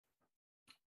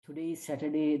Today is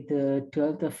Saturday, the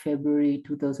 12th of February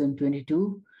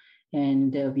 2022,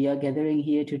 and we are gathering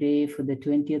here today for the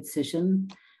 20th session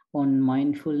on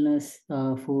mindfulness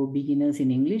for beginners in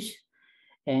English.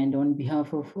 And on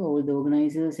behalf of all the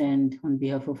organizers and on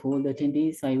behalf of all the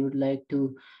attendees, I would like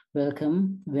to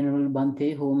welcome Venerable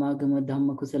Bhante Homagama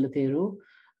Dhamma Kusala Thero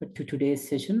to today's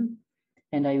session.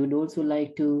 And I would also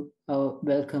like to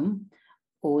welcome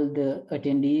all the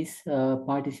attendees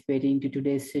participating to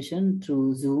today's session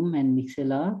through Zoom and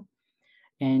Mixlr.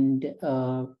 And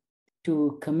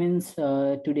to commence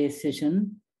today's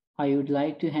session, I would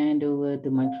like to hand over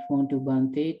the microphone to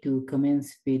Bhante to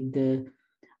commence with the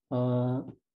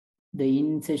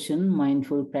in-session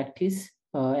mindful practice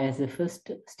as the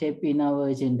first step in our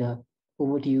agenda.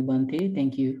 Over to you, Bhante.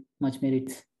 Thank you. Much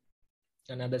merits.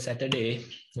 Another Saturday,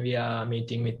 we are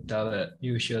meeting with our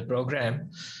usual program.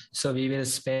 So we will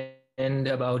spend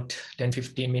about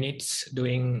 10-15 minutes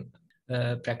doing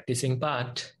practicing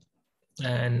part.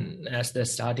 And as the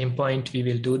starting point, we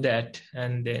will do that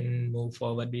and then move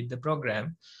forward with the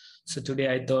program. So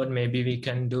today I thought maybe we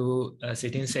can do a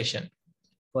sitting session.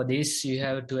 For this, you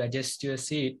have to adjust your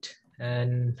seat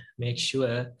and make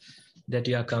sure that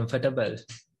you are comfortable.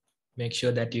 Make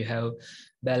sure that you have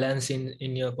balance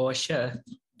in your posture.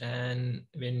 And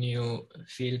when you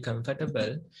feel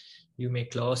comfortable, you may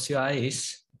close your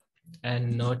eyes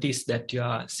and notice that you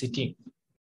are sitting.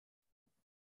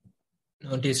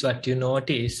 Notice what you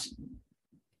notice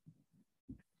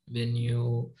when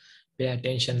you pay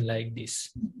attention like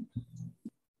this.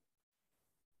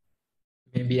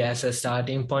 Maybe as a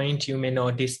starting point, you may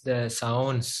notice the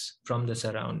sounds from the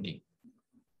surrounding.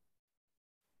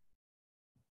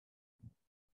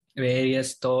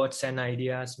 Various thoughts and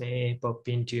ideas may pop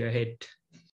into your head.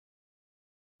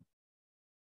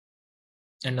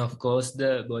 And of course,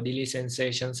 the bodily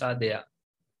sensations are there.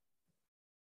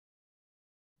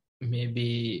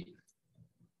 Maybe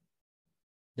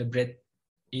the breath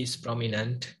is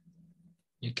prominent.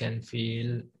 You can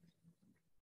feel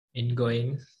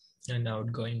ingoing and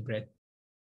outgoing breath.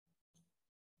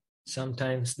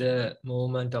 Sometimes the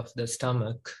movement of the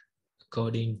stomach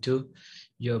according to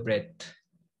your breath.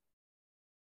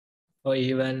 Or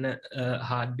even a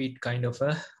heartbeat kind of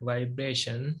a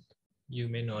vibration you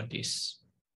may notice.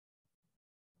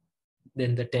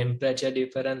 Then the temperature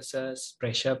differences,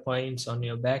 pressure points on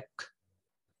your back,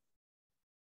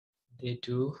 they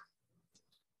too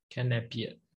can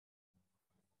appear.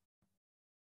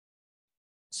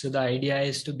 So the idea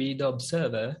is to be the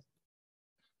observer,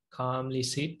 calmly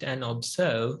sit and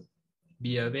observe,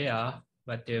 be aware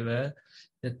whatever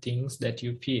the things that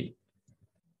you feel.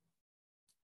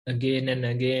 Again and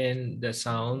again, the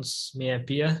sounds may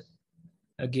appear.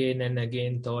 Again and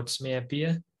again, thoughts may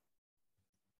appear.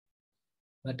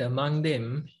 But among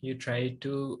them, you try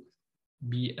to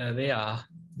be aware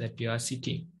that you are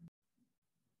sitting.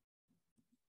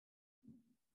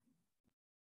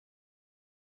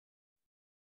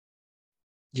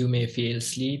 You may feel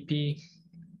sleepy.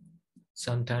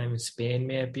 Sometimes pain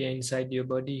may appear inside your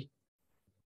body.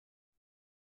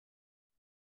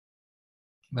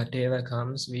 Whatever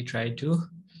comes, we try to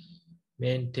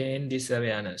maintain this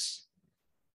awareness.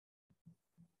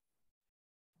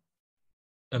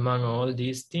 Among all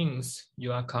these things,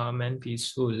 you are calm and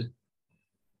peaceful.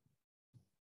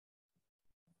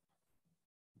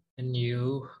 And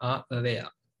you are aware.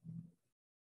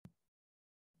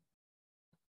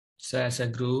 So as a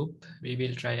group, we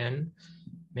will try and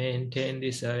maintain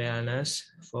this awareness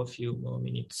for a few more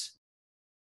minutes.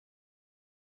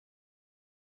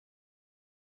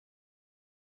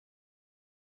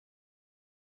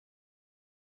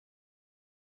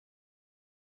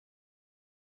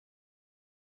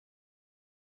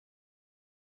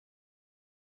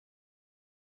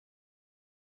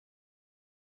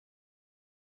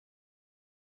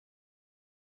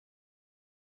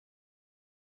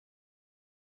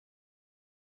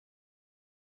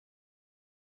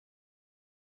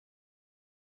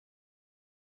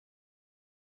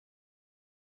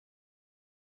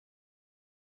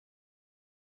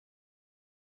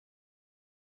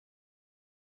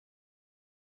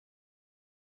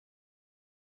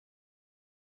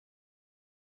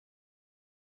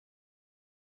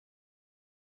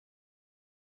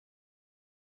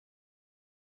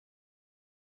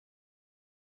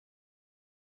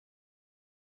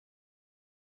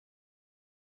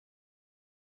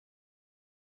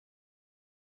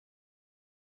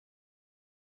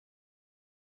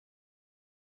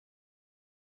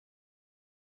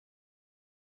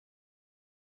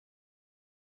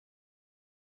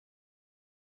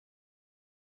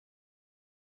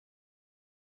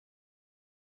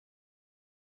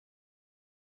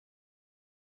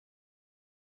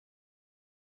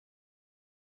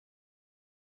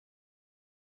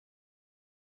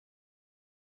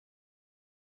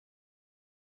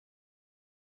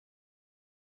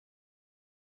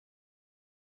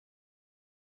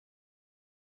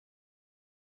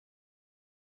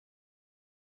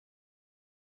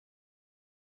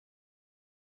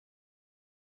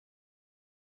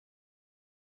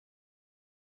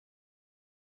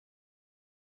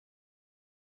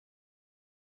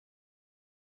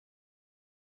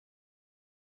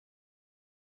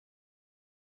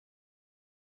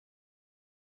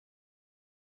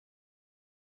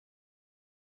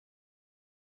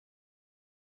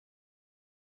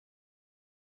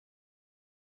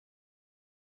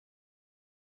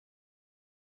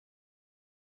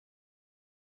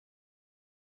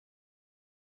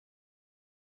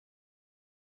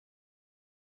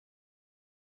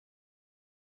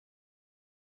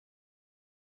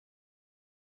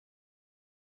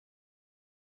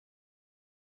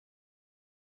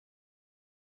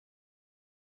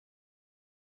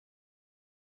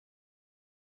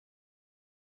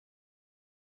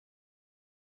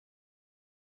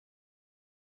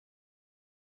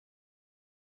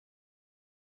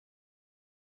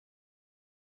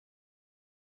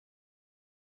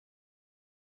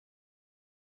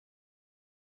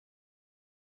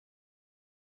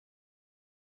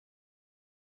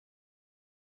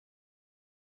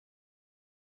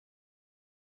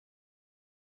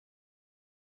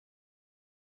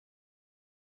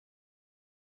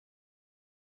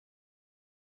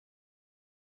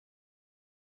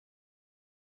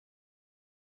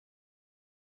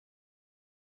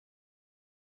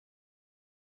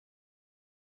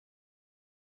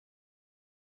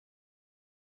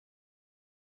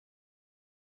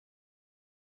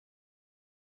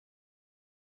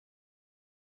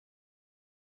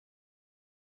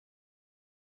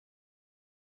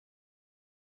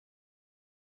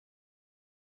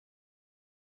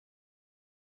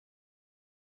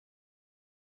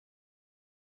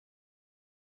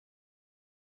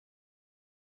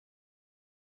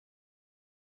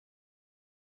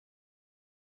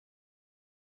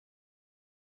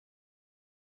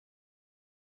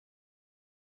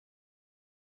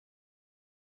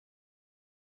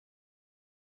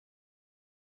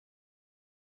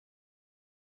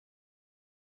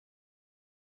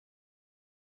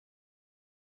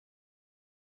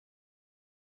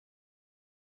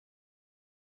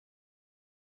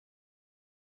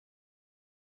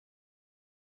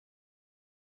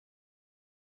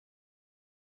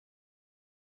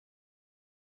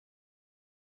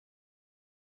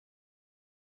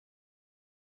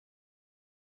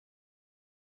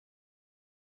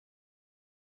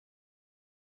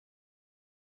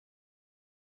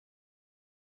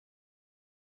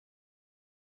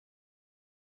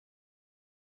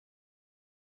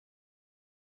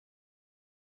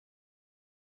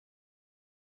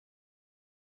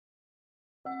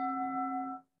 Okay,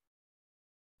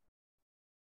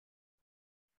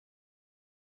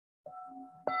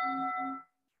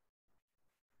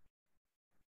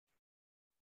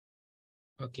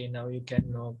 now you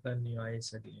can open your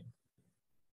eyes again.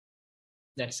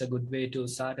 That's a good way to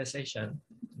start a session.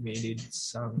 We did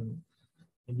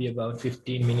maybe about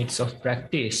 15 minutes of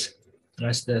practice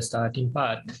as the starting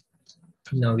part.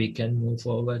 Now we can move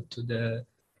forward to the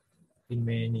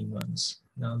remaining ones.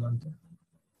 Now, Mantha.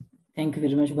 Thank you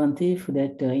very much, Bhante, for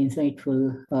that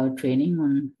insightful training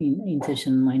on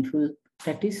in-session mindful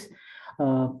practice.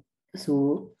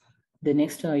 So the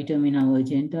next item in our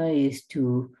agenda is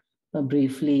to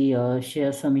briefly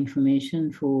share some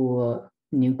information for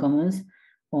newcomers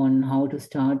on how to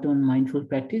start on mindful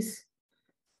practice.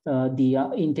 The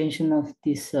intention of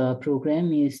this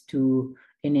program is to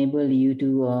enable you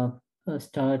to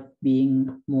start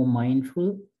being more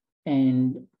mindful,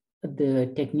 and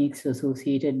the techniques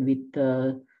associated with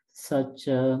such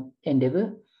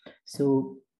endeavor.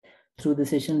 So through the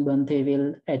session, Bhante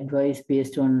will advise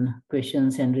based on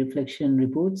questions and reflection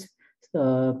reports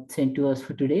sent to us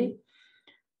for today,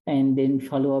 and then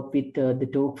follow up with the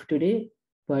talk for today.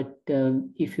 But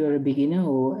if you're a beginner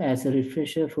or as a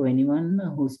refresher for anyone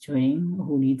who's joining,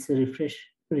 who needs a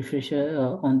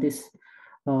refresher on these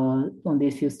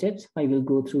few steps, I will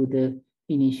go through the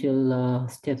initial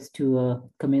steps to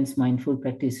commence mindful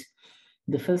practice.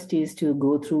 The first is to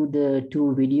go through the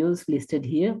 2 videos listed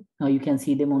here. Now you can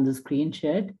see them on the screen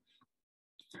shared.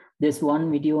 There's one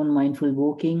video on mindful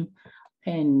walking,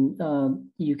 and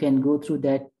you can go through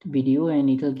that video and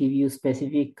it'll give you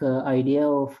specific idea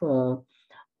of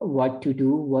what to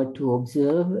do, what to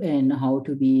observe, and how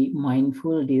to be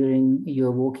mindful during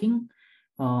your walking.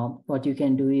 What you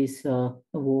can do is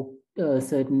walk a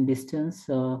certain distance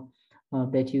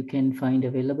that you can find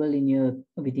available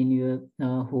within your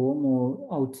home or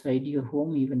outside your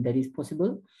home, even that is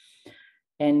possible.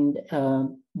 And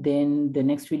then the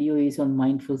next video is on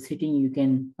mindful sitting. You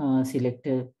can select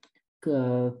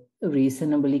a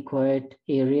reasonably quiet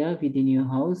area within your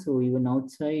house or even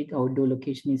outside. Outdoor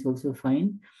location is also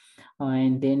fine.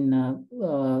 And then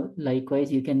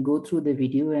likewise, you can go through the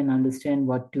video and understand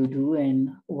what to do and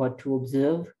what to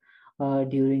observe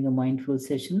during a mindful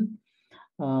session,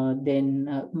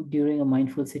 during a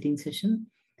mindful sitting session.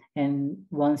 And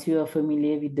once you are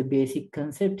familiar with the basic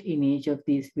concept in each of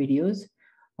these videos,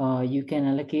 you can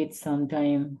allocate some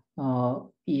time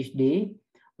each day.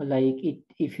 Like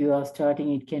if you are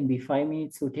starting, it can be 5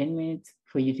 minutes or 10 minutes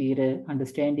for you to get an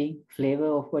understanding, flavor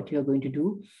of what you're going to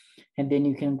do. And then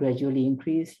you can gradually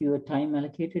increase your time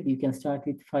allocated. You can start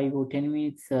with 5 or 10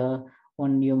 minutes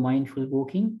on your mindful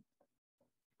walking.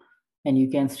 And you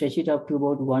can stretch it up to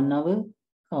about 1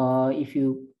 hour if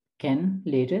you can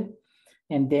later.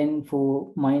 And then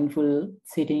for mindful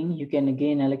sitting, you can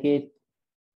again allocate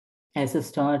as a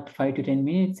start 5 to 10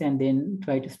 minutes and then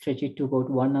try to stretch it to about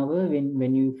 1 hour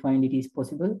when you find it is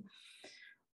possible.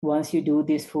 Once you do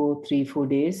this for 3-4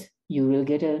 days, you will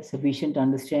get a sufficient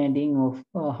understanding of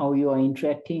how you are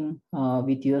interacting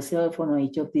with yourself on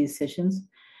each of these sessions,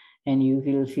 and you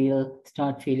will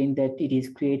start feeling that it is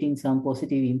creating some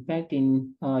positive impact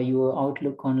in your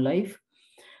outlook on life.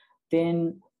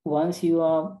 Then once you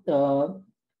are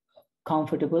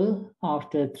comfortable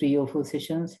after 3 or 4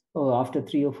 sessions or after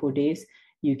 3 or 4 days,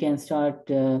 you can start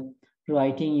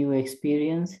writing your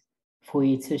experience for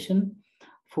each session.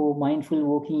 For mindful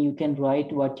walking, you can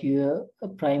write what your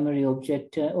primary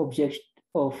object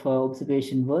of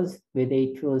observation was, whether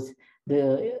it was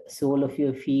the sole of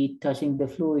your feet touching the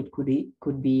floor, it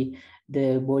could be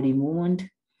the body movement,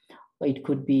 it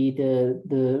could be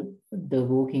the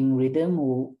walking rhythm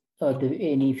or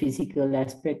any physical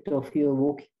aspect of your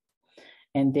walking.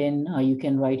 And then you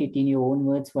can write it in your own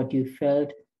words, what you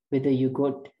felt, whether you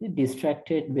got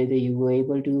distracted, whether you were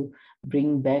able to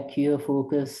bring back your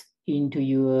focus into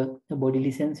your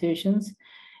bodily sensations.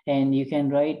 And you can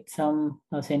write some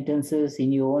sentences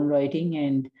in your own writing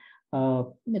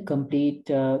and complete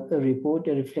a report,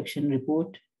 a reflection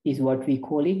report is what we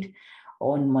call it,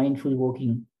 on mindful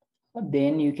walking.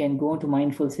 Then you can go to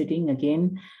mindful sitting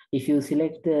again. If you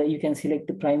you can select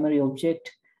the primary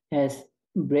object as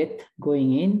breath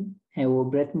going in or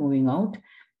breath moving out,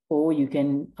 or you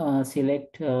can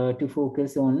select to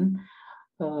focus on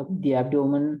the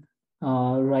abdomen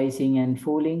rising and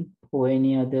falling, or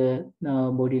any other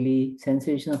bodily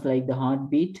sensations like the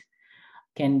heartbeat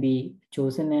can be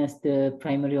chosen as the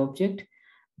primary object.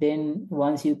 Then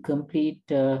once you complete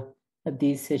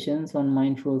these sessions on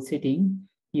mindful sitting,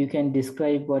 you can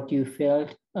describe what you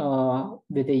felt,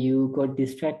 whether you got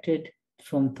distracted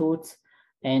from thoughts,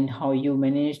 and how you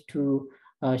managed to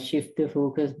shift the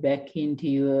focus back into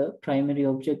your primary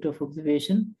object of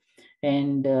observation,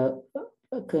 and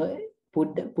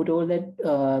put all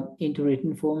that into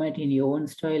written format in your own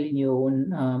style, in your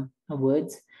own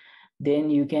words. Then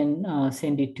you can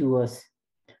send it to us.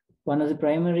 One of the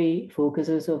primary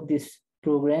focuses of this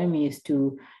program is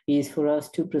for us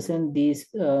to present these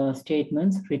written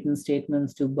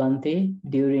statements to Bhante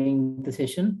during the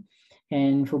session,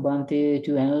 and for Bhante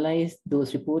to analyze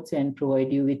those reports and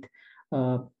provide you with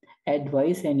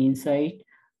advice and insight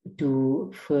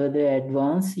to further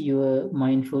advance your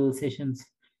mindful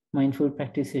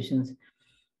practice sessions.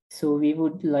 So we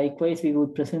would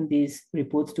present these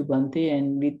reports to Bhante,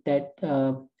 and with that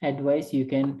advice, you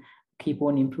can keep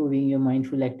on improving your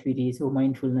mindful activities or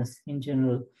mindfulness in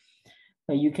general.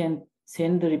 You can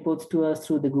send the reports to us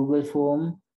through the Google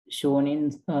form shown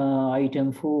in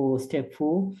item 4 or step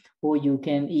 4, or you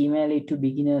can email it to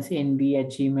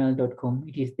beginnersnb@gmail.com.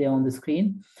 It is there on the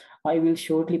screen. I will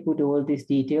shortly put all these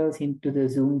details into the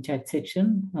Zoom chat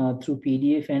section through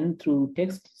PDF and through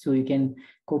text, so you can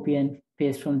copy and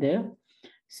paste from there.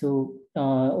 So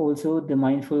also the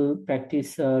mindful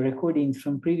practice recordings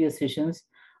from previous sessions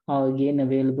are again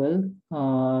available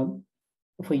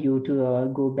for you to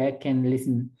go back and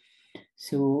listen.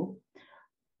 So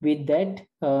with that,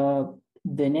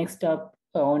 the next up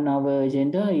on our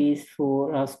agenda is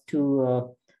for us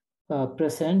to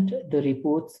present the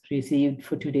reports received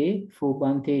for today for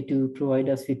Bhante to provide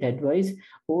us with advice.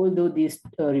 Although these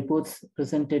reports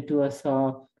presented to us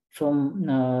are from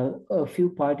a few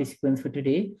participants for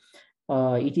today,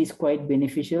 it is quite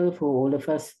beneficial for all of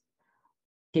us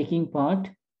taking part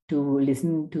to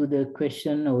listen to the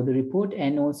question or the report,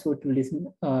 and also to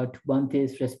listen to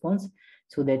Bhante's response,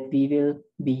 so that we will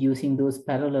be using those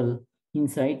parallel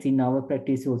insights in our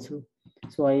practice also.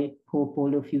 So I hope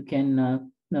all of you can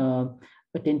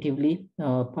attentively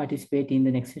participate in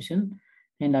the next session.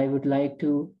 And I would like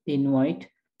to invite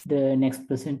the next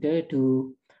presenter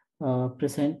to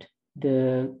present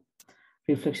the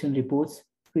reflection reports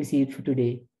received for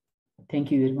today. Thank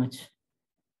you very much.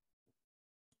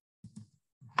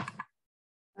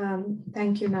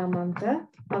 Thank you, Namanta.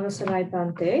 Avasarai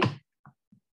Bhante.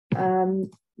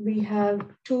 We have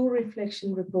 2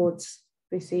 reflection reports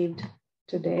received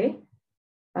today.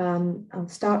 I'll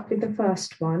start with the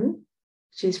first one,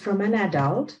 which is from an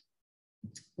adult.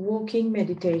 Walking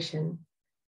meditation.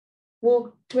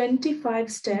 Walk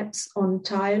 25 steps on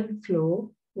tiled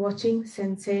floor, watching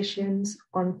sensations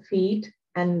on feet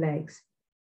and legs.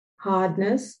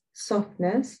 Hardness,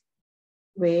 softness,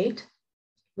 weight,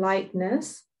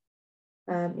 lightness,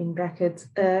 in brackets,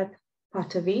 earth,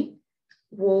 patavi,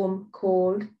 warm,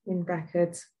 cold, in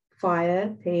brackets,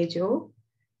 fire, tejo,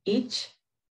 itch,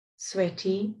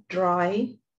 sweaty,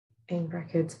 dry, in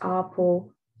brackets,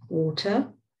 apo,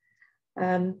 water,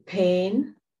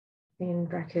 pain, in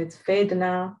brackets,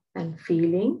 vedana, and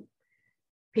feeling,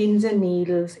 pins and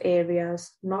needles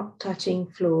areas not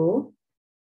touching floor,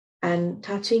 and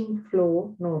touching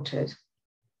floor noted.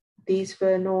 These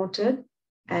were noted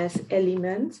as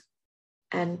elements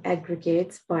and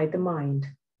aggregates by the mind.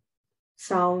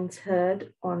 Sounds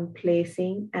heard on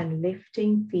placing and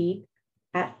lifting feet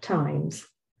at times.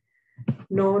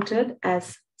 Noted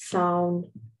as sound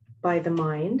by the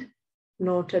mind.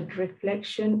 Noted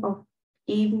reflection of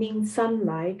evening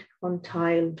sunlight on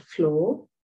tiled floor,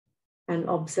 and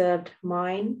observed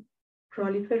mind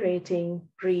proliferating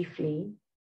briefly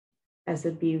as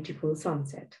a beautiful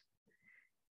sunset.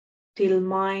 Till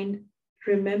mind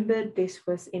remembered this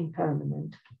was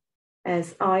impermanent.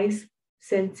 As eyes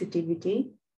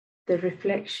sensitivity, the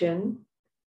reflection,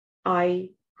 eye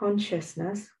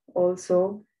consciousness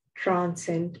also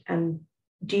transcend, and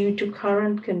due to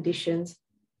current conditions,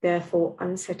 therefore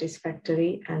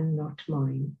unsatisfactory and not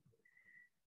mine.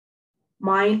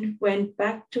 Mind went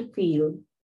back to feel,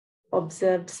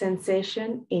 observed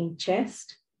sensation in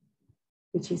chest,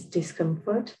 which is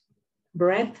discomfort,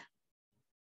 breath,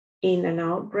 in and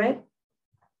out breath,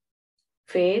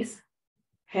 face,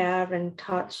 hair and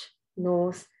touch,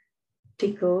 nose,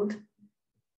 tickled,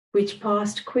 which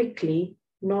passed quickly,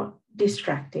 not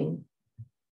distracting.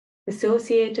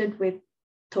 Associated with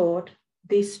thought,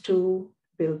 this too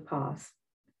will pass.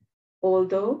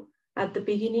 Although at the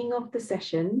beginning of the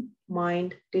session,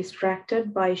 mind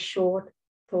distracted by short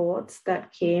thoughts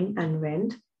that came and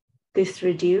went, this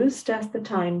reduced as the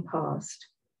time passed.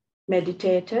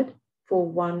 Meditated for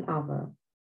 1 hour.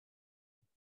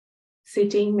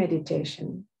 Sitting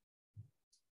meditation.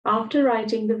 After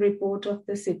writing the report of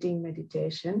the sitting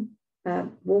meditation,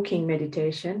 walking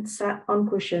meditation, sat on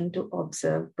cushion to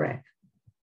observe breath.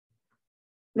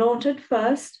 Noted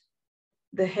first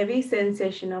the heavy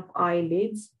sensation of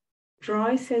eyelids,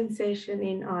 dry sensation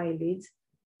in eyelids,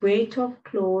 weight of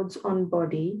clothes on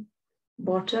body,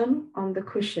 bottom on the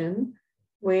cushion,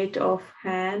 weight of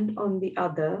hand on the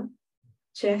other,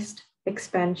 chest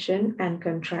expansion and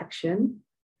contraction,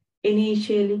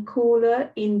 initially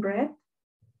cooler in breath,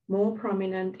 more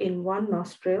prominent in one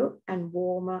nostril and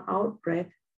warmer out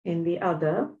breath in the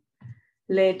other.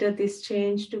 Later, this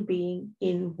changed to being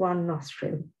in one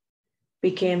nostril,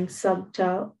 became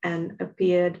subtle and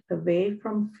appeared away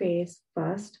from face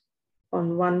first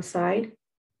on one side,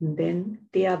 and then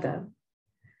the other.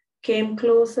 Came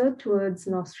closer towards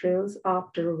nostrils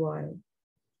after a while.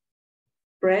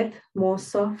 Breath more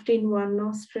soft in one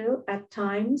nostril at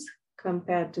times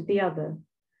compared to the other.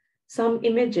 Some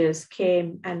images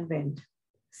came and went.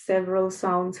 Several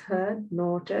sounds heard,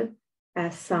 noted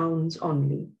as sounds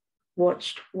only.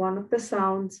 Watched one of the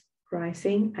sounds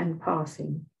rising and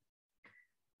passing.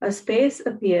 A space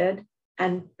appeared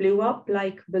and blew up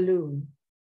like balloon.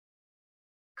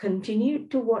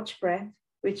 Continued to watch breath,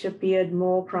 which appeared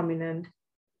more prominent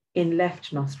in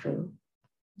left nostril,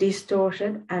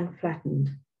 distorted and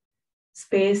flattened.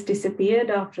 Space disappeared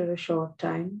after a short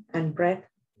time and breath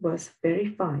was very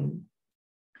fine.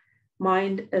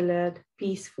 Mind alert,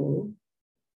 peaceful.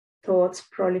 Thoughts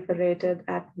proliferated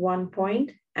at one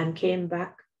point and came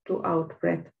back to out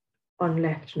breath on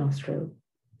left nostril.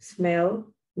 Smell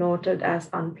noted as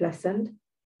unpleasant,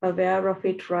 aware of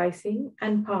it rising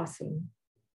and passing.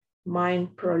 Mind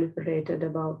proliferated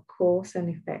about cause and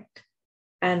effect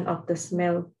and of the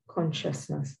smell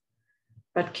consciousness,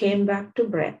 but came back to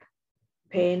breath.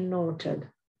 Pain noted,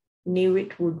 knew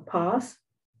it would pass,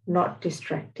 not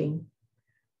distracting.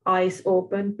 Eyes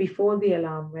opened before the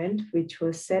alarm went, which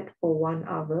was set for 1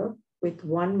 hour with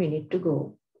 1 minute to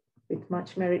go. With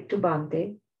much merit to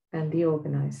Bhante and the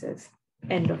organizers.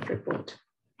 End of report.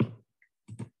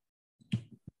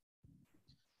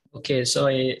 Okay, so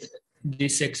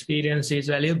this experience is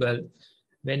valuable.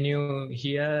 When you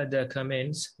hear the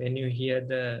comments, when you hear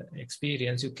the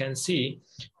experience, you can see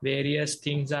various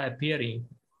things are appearing.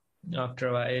 After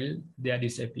a while, they are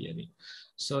disappearing.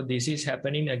 So this is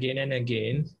happening again and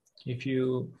again. If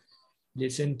you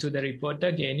listen to the report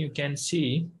again, you can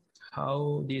see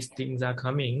how these things are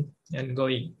coming and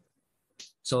going.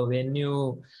 So when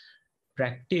you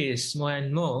practice more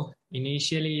and more,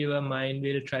 initially your mind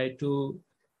will try to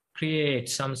create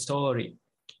some story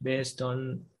based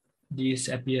on these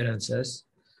appearances,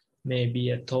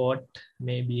 maybe a thought,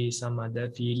 maybe some other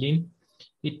feeling.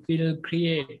 It will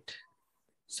create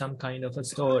some kind of a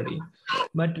story.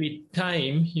 But with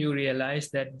time, you realize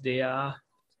that they are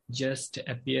just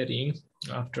appearing.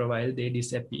 After a while, they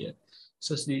disappear.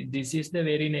 So this is the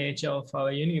very nature of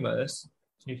our universe.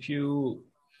 If you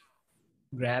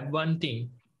grab one thing,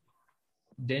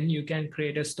 then you can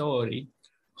create a story.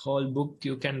 Whole book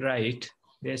you can write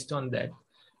based on that.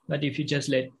 But if you just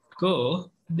let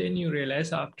go, then you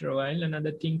realize after a while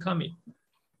another thing coming.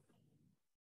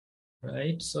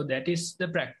 Right? So that is the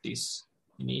practice.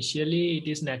 Initially, it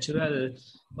is natural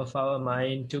of our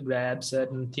mind to grab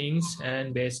certain things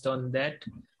and based on that,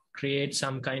 create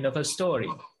some kind of a story.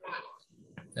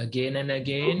 Again and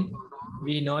again,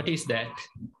 we notice that.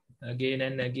 Again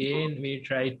and again, we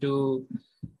try to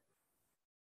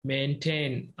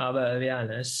maintain our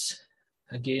awareness.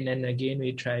 Again and again,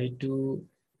 we try to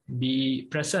be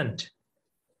present.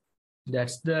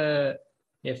 That's the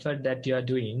effort that you are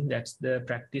doing. That's the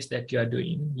practice that you are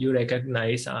doing. You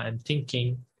recognize, I'm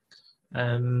thinking,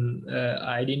 I'm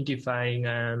identifying,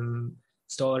 I'm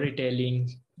storytelling.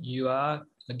 You are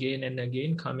again and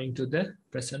again coming to the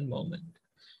present moment.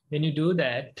 When you do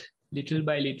that, little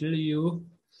by little, you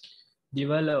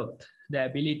develop the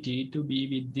ability to be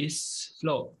with this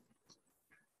flow,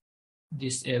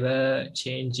 this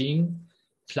ever-changing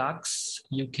flux.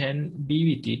 You can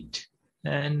be with it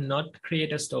and not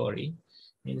create a story.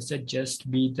 Instead, just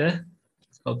be the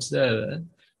observer,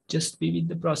 just be with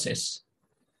the process.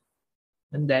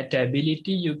 And that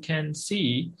ability you can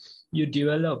see you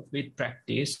develop with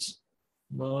practice.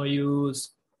 More you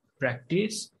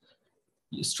practice,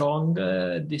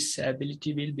 stronger this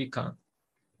ability will become.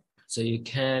 So you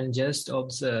can just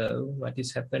observe what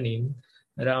is happening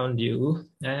around you,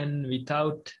 and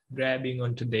without grabbing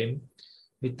onto them,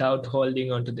 without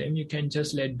holding onto them, you can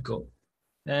just let go.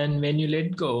 And when you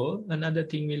let go, another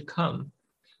thing will come,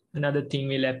 another thing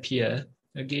will appear.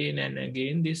 Again and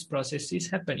again, this process is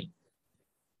happening.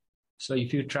 So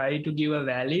if you try to give a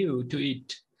value to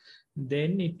it,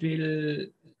 then it will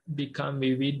become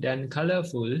vivid and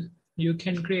colorful. You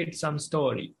can create some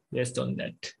story based on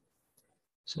that.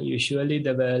 So usually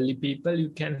the worldly people, you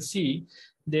can see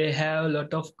they have a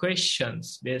lot of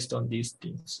questions based on these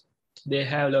things. They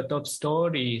have a lot of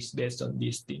stories based on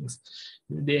these things.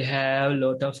 They have a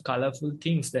lot of colorful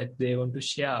things that they want to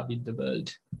share with the world.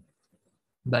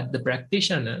 But the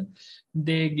practitioner,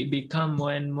 they become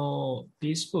more and more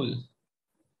peaceful.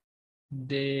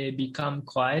 They become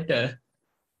quieter.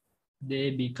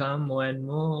 They become more and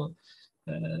more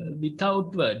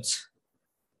without words,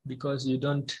 because you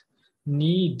don't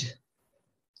need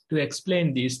to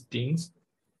explain these things.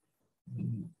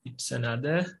 It's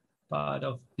another part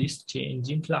of this change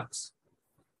in flux.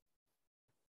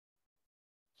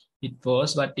 It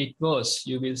was what it was,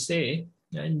 you will say,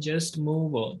 and just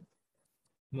move on,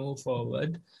 move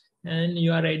forward, and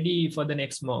you are ready for the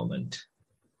next moment.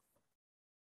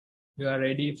 You are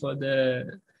ready for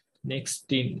the next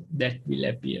thing that will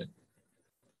appear.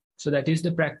 So that is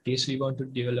the practice we want to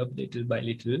develop little by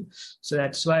little. So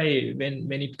that's why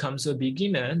when it comes to a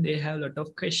beginner, they have a lot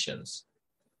of questions.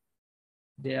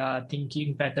 Their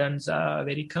thinking patterns are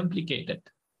very complicated.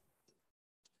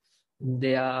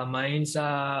 Their minds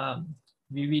are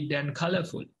vivid and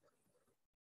colorful.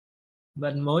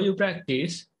 But more you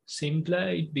practice, simpler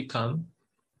it becomes.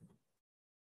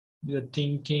 Your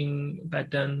thinking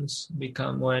patterns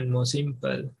become more and more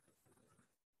simple.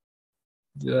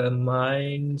 Your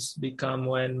minds become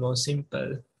more and more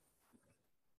simple.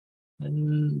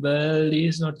 And the world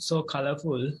is not so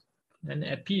colorful and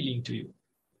appealing to you.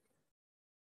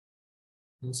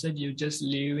 Instead, you just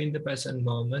live in the present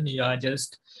moment. You are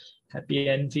just happy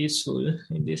and peaceful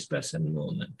in this present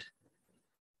moment.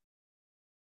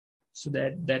 So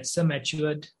that's a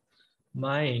matured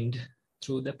mind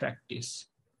through the practice.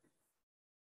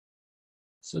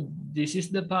 So this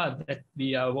is the path that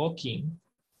we are walking.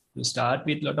 You start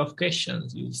with a lot of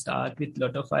questions. You start with a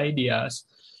lot of ideas.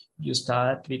 You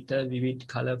start with a vivid,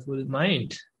 colorful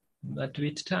mind. But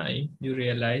with time, you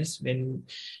realize when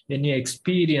you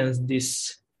experience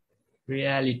this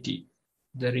reality,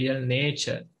 the real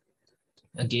nature,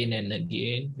 again and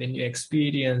again, when you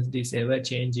experience this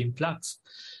ever-changing flux,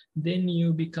 then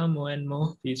you become more and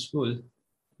more peaceful,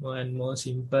 more and more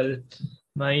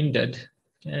simple-minded,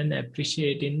 and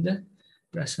appreciating the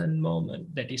present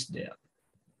moment that is there.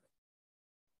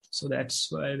 So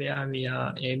that's where we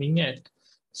are aiming at.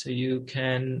 So you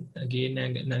can again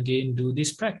and again do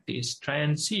this practice. Try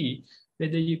and see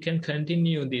whether you can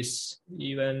continue this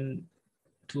even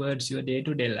towards your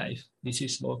day-to-day life. This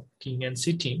is walking and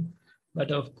sitting.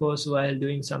 But of course, while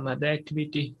doing some other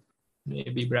activity,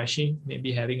 maybe brushing,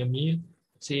 maybe having a meal,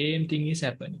 same thing is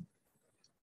happening.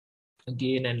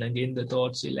 Again and again, the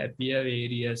thoughts will appear,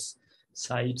 various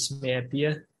sights may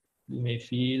appear. You may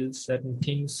feel certain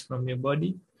things from your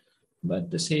body,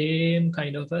 but the same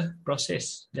kind of a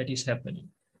process that is happening.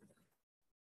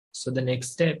 So the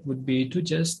next step would be to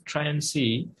just try and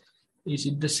see, is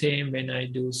it the same when I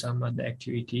do some other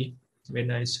activity, when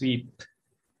I sweep,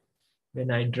 when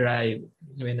I drive,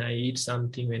 when I eat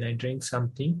something, when I drink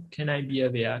something? Can I be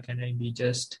aware? Can I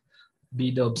just be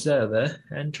the observer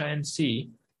and try and see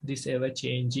this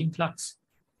ever-changing flux?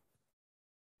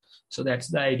 So that's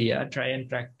the idea. Try and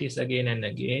practice again and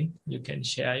again. You can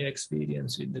share your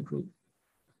experience with the group.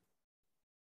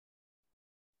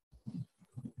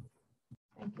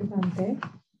 Thank you,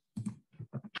 Bhante.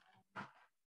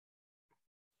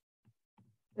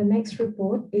 The next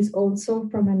report is also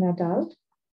from an adult.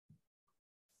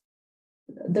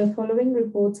 The following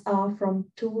reports are from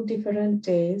 2 different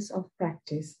days of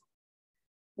practice.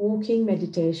 Walking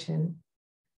meditation.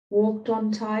 Walked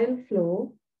on tile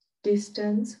floor,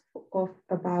 distance of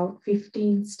about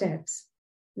 15 steps.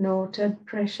 Noted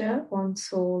pressure on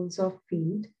soles of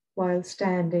feet while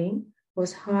standing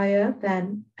was higher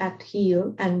than at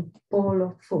heel and ball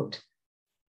of foot.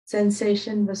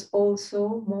 Sensation was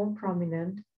also more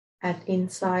prominent at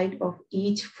inside of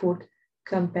each foot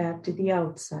compared to the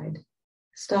outside.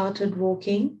 Started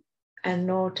walking and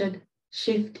noted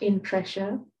shift in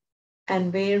pressure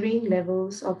and varying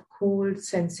levels of cooled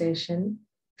sensation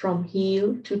from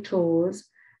heel to toes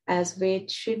as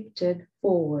weight shifted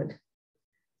forward.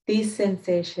 These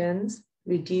sensations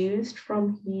reduced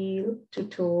from heel to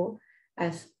toe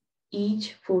as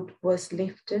each foot was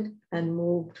lifted and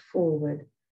moved forward.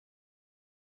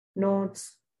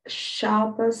 Notes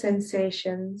sharper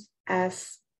sensations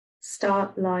as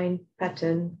start line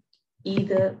pattern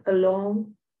either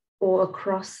along or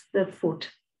across the foot,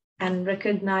 and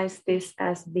recognize this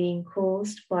as being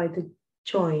caused by the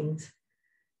joints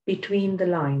between the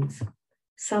lines.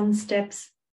 Some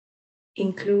steps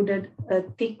included a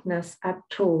thickness at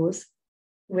toes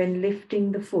when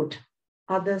lifting the foot.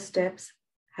 Other steps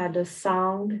had a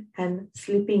sound and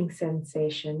slipping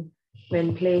sensation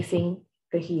when placing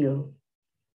the heel.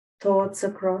 thoughts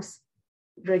arose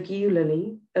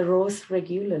regularly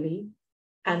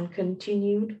and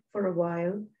continued for a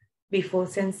while before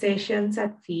sensations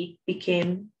at feet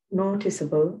became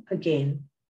noticeable again.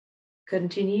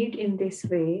 Continued in this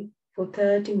way for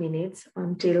 30 minutes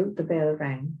until the bell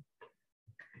rang.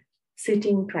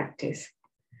 Sitting practice.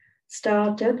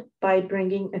 Started by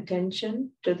bringing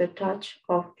attention to the touch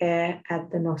of air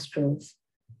at the nostrils.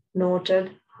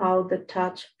 Noted how the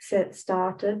touch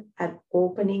started at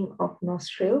opening of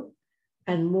nostril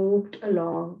and moved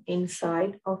along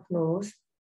inside of nose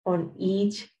on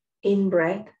each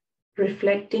in-breath,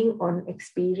 reflecting on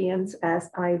experience as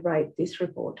I write this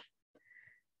report.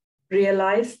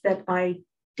 Realized that I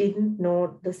didn't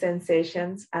note the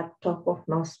sensations at top of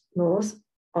nose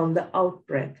on the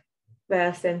out-breath,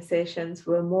 where sensations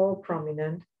were more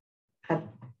prominent at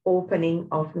opening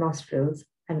of nostrils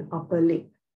and upper lip.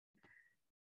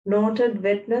 Noted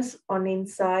wetness on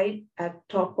inside at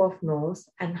top of nose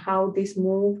and how this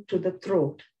moved to the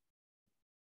throat.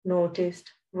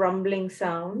 Noticed rumbling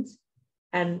sounds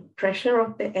and pressure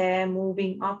of the air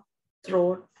moving up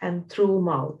throat and through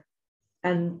mouth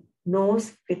and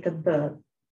nose with a burp.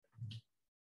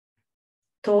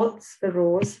 Thoughts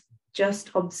arose,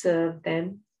 just observed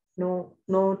them,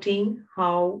 noting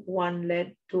how one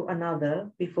led to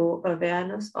another before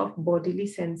awareness of bodily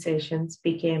sensations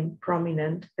became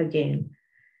prominent again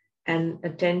and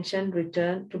attention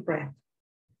returned to breath.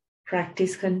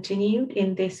 Practice continued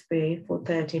in this way for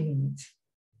 30 minutes.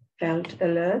 Felt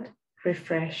alert,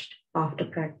 refreshed after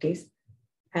practice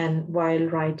and while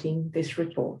writing this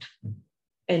report.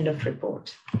 End of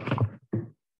report.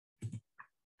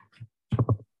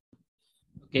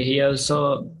 Okay, here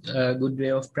also a good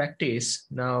way of practice.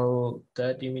 Now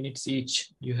 30 minutes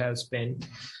each you have spent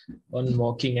on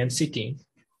walking and sitting.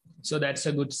 So that's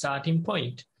a good starting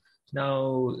point.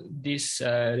 Now this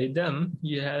rhythm,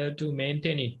 you have to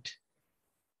maintain it.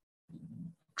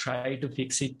 Try to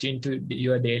fix it into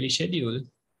your daily schedule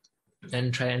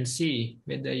and try and see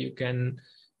whether you can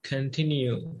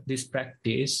continue this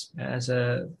practice as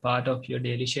a part of your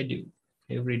daily schedule.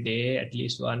 Every day, at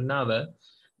least 1 hour,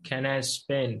 can I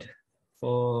spend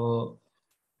for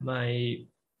my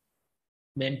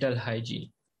mental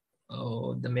hygiene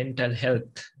or the mental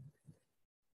health?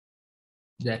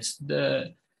 That's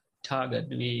the target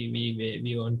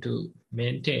we want to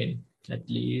maintain. At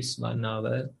least 1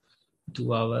 hour,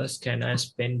 2 hours can I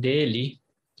spend daily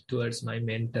towards my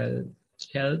mental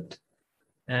health,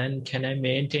 and can I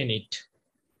maintain it?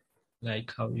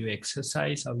 Like how you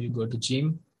exercise, how you go to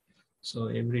gym. So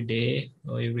every day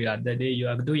or every other day you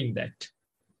are doing that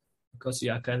because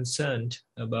you are concerned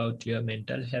about your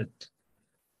mental health.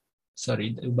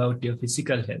 About your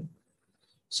physical health.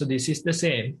 So this is the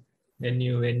same. When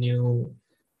you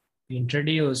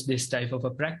introduce this type of a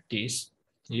practice,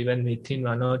 even within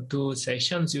 1 or 2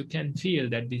 sessions, you can feel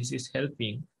that this is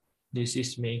helping. This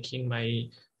is making my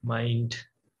mind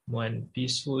more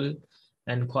peaceful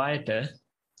and quieter.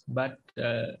 But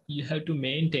you have to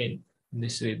maintain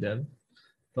this rhythm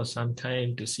for some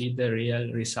time to see the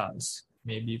real results.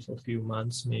 Maybe for a few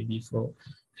months, maybe for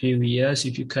a few years.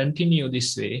 If you continue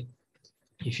this way,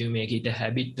 if you make it a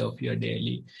habit of your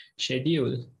daily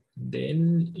schedule,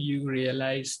 then you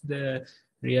realize the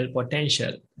real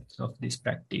potential of this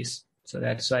practice. So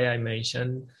that's why I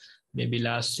mentioned maybe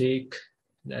last week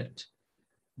that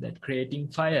creating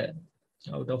fire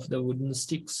out of the wooden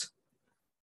sticks.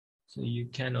 So you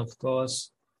can, of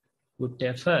course, put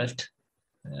effort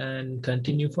and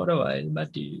continue for a while,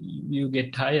 but you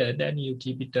get tired and you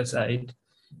keep it aside.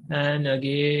 And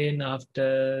again,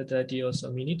 after 30 or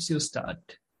so minutes, you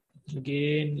start.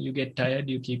 Again, you get tired,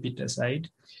 you keep it aside,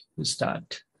 you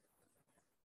start.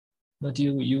 But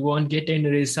you won't get any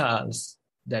results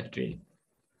that way.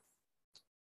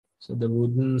 So the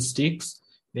wooden sticks,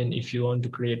 if you want to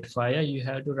create fire, you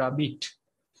have to rub it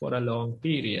for a long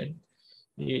period.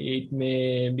 It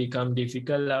may become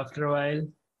difficult after a while,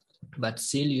 but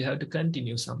still you have to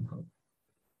continue somehow.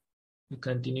 You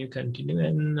continue,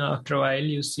 and after a while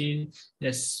you see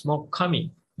there's smoke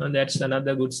coming. And that's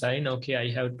another good sign. Okay,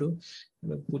 I have to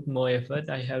put more effort.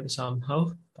 I have to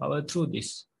somehow power through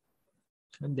this.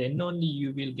 And then only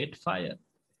you will get fire.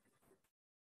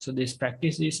 So this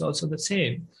practice is also the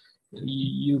same.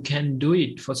 You can do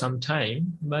it for some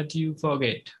time, but you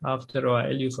forget. After a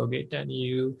while, you forget and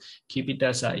you keep it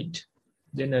aside.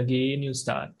 Then again, you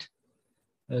start.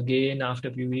 Again, after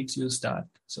a few weeks, you start.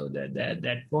 So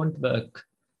that won't work.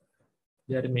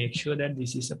 You have to make sure that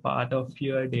this is a part of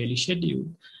your daily schedule.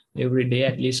 Every day,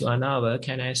 at least 1 hour,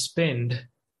 can I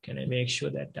make sure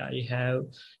that I have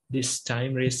this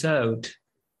time reserved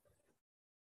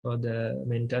for the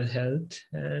mental health,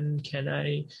 and can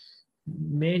I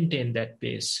maintain that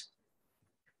pace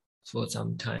for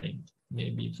some time,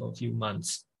 maybe for a few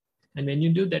months. And when you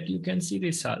do that, you can see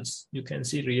results. You can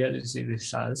see real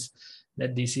results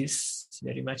that this is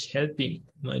very much helping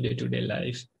my day-to-day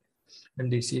life.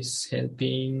 And this is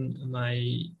helping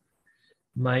my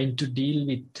mind to deal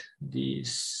with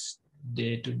this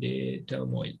day-to-day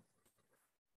turmoil.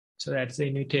 So that's the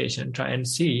invitation. Try and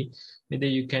see whether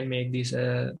you can make this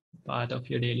a part of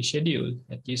your daily schedule.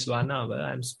 At least 1 hour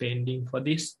I'm spending for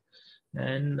this,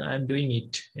 and I'm doing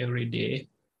it every day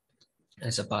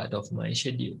as a part of my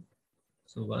schedule.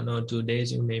 So 1 or 2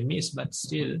 days you may miss, but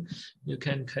still you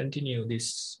can continue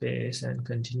this space and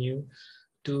continue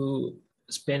to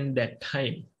spend that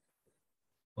time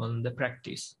on the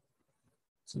practice.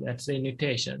 So that's the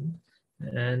invitation,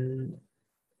 and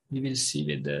we will see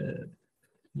whether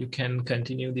you can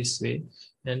continue this way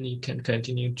and you can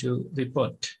continue to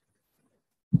report.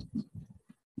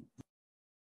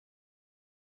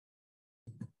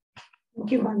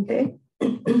 Thank you, Bhante.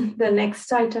 The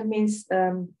next item is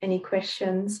any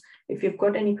questions. If you've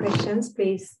got any questions,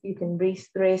 please, you can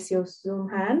raise your Zoom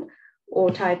hand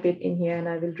or type it in here and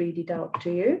I will read it out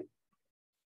to you.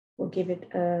 We'll give it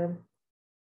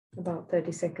about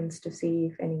 30 seconds to see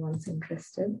if anyone's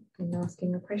interested in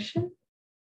asking a question.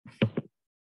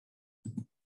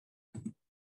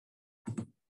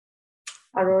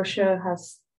 Arosha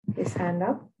has his hand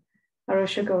up.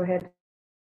 Arosha, go ahead.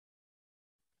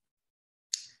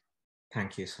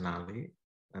 Thank you, Sonali,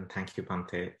 and thank you,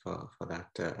 Bhante, for that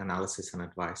analysis and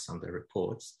advice on the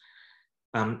reports.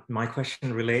 My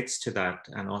question relates to that,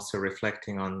 and also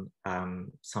reflecting on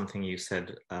something you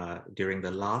said during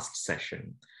the last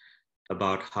session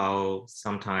about how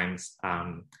sometimes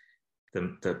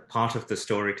the part of the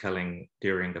storytelling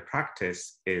during the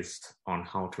practice is on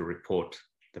how to report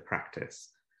the practice.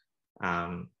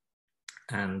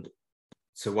 And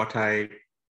so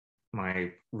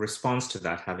my response to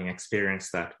that, having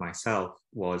experienced that myself,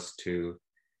 was to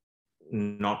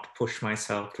not push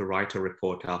myself to write a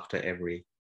report after every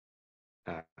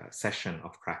session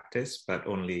of practice, but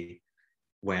only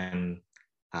when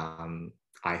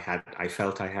I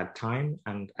felt I had time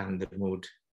and the mood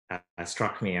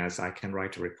struck me as I can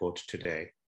write a report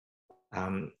today.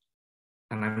 And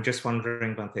I'm just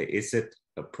wondering, Bhante, is it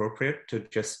appropriate to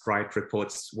just write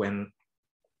reports when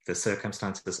the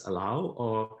circumstances allow,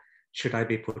 or should I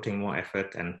be putting more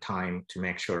effort and time to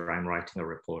make sure I'm writing a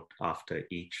report after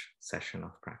each session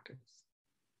of practice?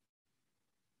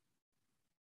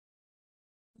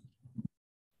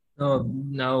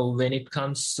 Now, when it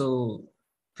comes to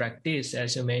practice,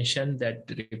 as you mentioned, that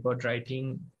report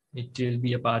writing, it will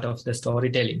be a part of the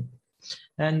storytelling.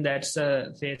 And that's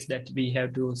a phase that we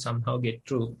have to somehow get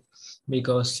through,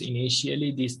 because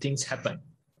initially these things happen.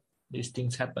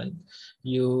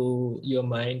 Your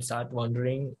mind start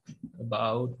wondering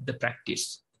about the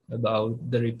practice, about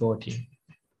the reporting,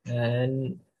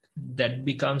 and that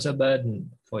becomes a burden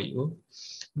for you.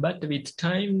 But with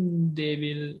time, they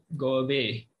will go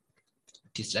away.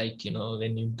 It is like,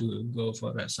 when you go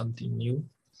for something new,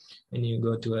 when you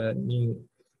go to a new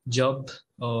job,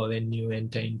 or when you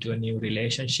enter into a new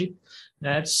relationship,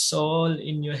 that's all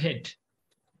in your head.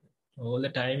 All the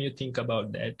time you think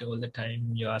about that, all the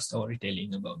time you are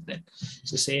storytelling about that.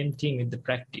 It's the same thing with the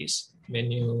practice.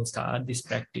 When you start this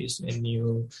practice, when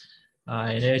you are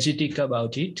energetic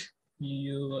about it,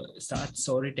 you start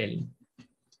storytelling.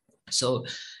 So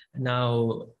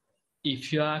now,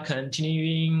 if you are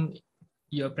continuing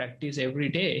your practice every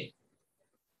day,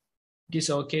 it is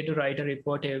okay to write a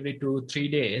report every 2-3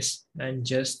 days and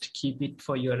just keep it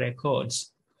for your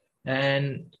records.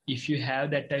 And if you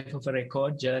have that type of a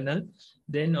record journal,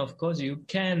 then of course you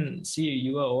can see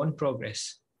your own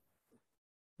progress,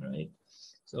 right?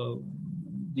 So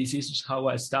this is how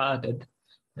I started,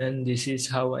 and this is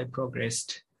how I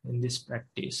progressed in this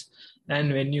practice.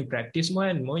 And when you practice more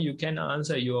and more, you can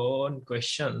answer your own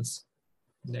questions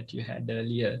that you had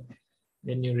earlier.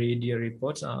 When you read your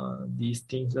reports, these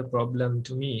things are a problem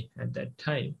to me at that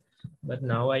time, but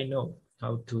now I know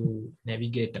how to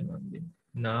navigate among them.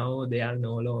 Now they are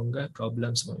no longer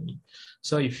problems for me.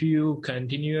 So if you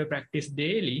continue your practice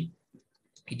daily,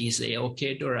 it is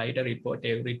okay to write a report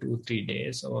every 2-3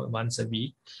 days or once a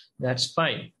week. That's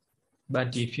fine.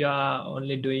 But if you are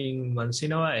only doing once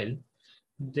in a while,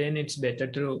 then it's better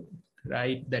to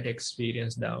write that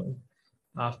experience down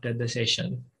after the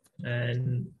session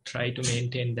and try to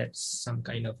maintain that some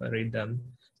kind of a rhythm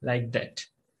like that.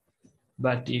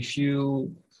 But if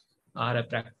you are a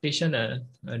practitioner,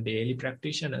 a daily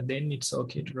practitioner, then it's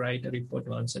okay to write a report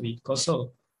once a week or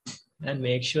so. and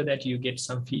make sure that you get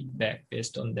some feedback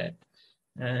based on that.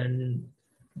 And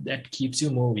that keeps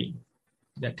you moving.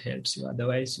 That helps you.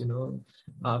 Otherwise,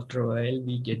 after a while,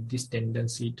 we get this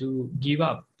tendency to give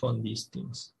up on these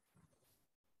things.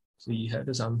 So you have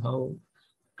to somehow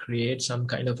create some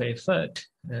kind of effort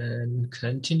and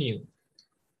continue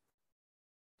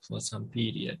for some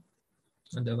period.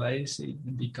 Otherwise, it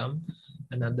will become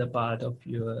another part of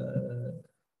your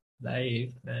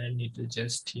life, and it will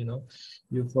just,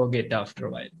 you forget after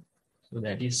a while. So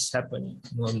that is happening.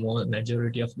 More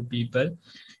majority of the people,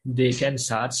 they can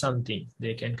start something,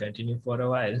 they can continue for a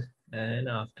while, and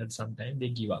after some time they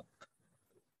give up.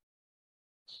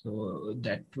 So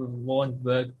that won't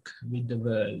work with the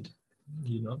world.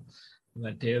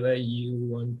 Whatever you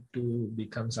want to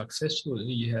become successful,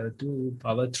 you have to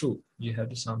power through. You have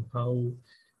to somehow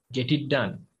get it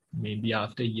done. Maybe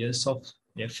after years of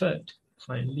effort,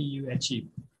 finally you achieve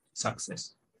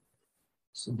success.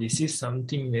 So this is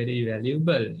something very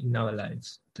valuable in our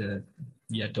lives.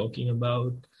 We are talking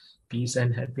about peace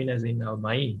and happiness in our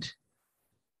mind.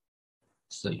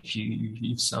 So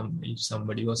if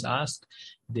somebody was asked,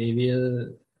 they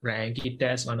will rank it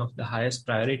as one of the highest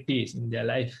priorities in their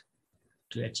life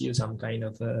to achieve some kind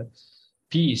of a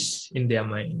peace in their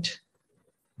mind.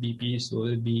 Be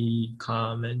peaceful, be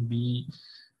calm, and be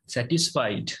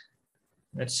satisfied.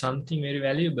 That's something very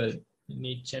valuable in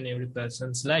each and every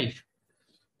person's life.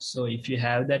 So if you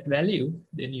have that value,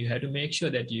 then you have to make sure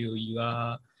that you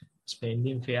are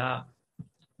spending fair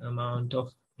amount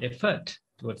of effort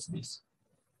towards this.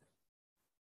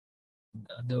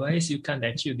 Otherwise, you can't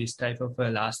achieve this type of a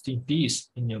lasting peace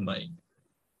in your mind.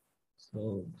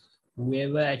 So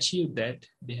whoever achieved that,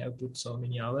 they have put so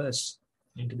many hours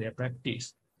into their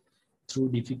practice.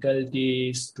 Through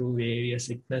difficulties, through various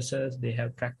sicknesses, they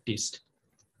have practiced.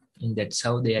 And that's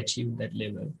how they achieve that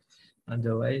level.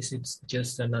 Otherwise, it's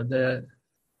just another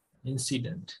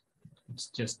incident. It's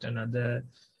just another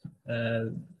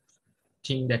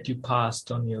thing that you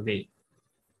passed on your way.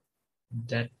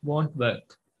 That won't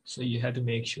work. So you have to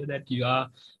make sure that you are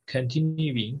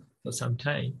continuing for some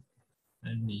time.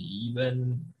 And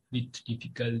even with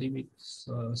difficulty, with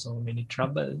so many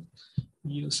trouble,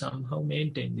 you somehow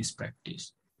maintain this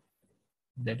practice.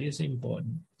 That is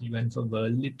important, even for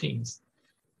worldly things.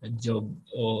 A job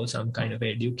or some kind of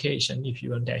education, if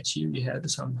you want to achieve, you have to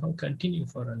somehow continue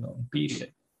for a long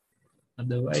period.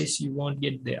 Otherwise, you won't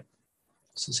get there.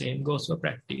 So same goes for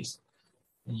practice.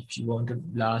 If you want to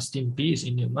last in peace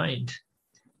in your mind,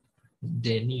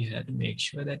 then you have to make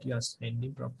sure that you are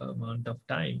spending proper amount of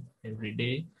time every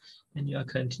day and you are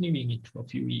continuing it for a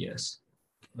few years.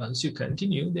 Once you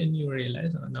continue, then you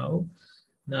realize, now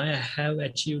I have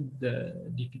achieved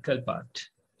the difficult part.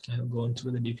 I have gone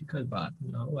through the difficult part.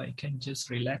 Now I can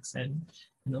just relax and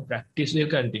practice will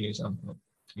continue somehow.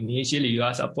 Initially, you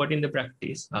are supporting the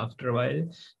practice. After a while,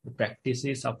 the practice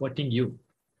is supporting you.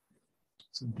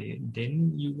 So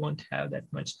then you won't have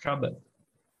that much trouble.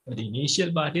 But the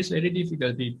initial part is very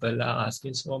difficult. People are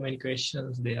asking so many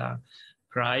questions. They are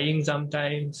crying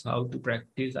sometimes. How to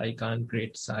practice? I can't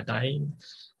create time.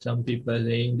 Some people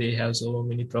saying they have so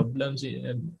many problems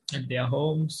at their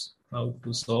homes. How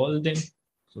to solve them?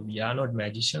 So we are not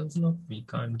magicians, no. We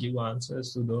can't give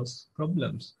answers to those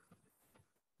problems.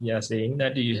 We are saying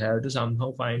that you have to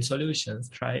somehow find solutions.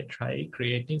 Try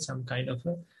creating some kind of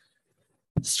a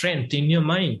strength in your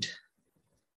mind.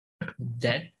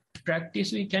 That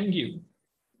practice we can give.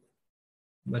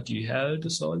 But you have to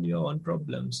solve your own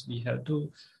problems. We have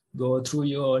to go through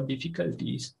your own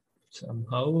difficulties.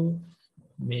 Somehow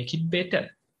make it better.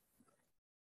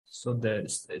 So the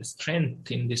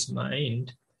strength in this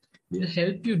mind will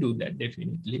help you do that,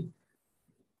 definitely.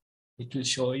 It will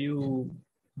show you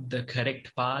the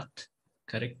correct path,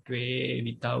 correct way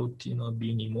without,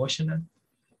 being emotional.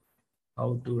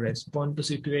 How to respond to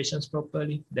situations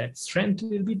properly. That strength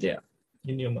will be there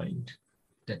in your mind.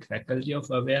 That faculty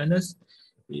of awareness,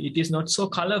 it is not so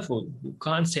colorful. You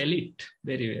can't sell it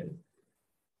very well.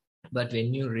 But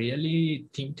when you really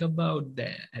think about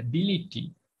the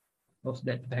ability of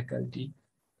that faculty,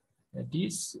 that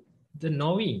is the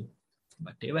knowing.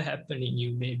 Whatever happening,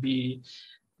 you may be,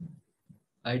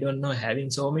 having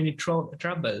so many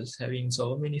troubles, having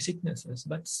so many sicknesses,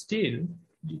 but still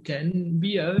you can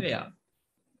be aware.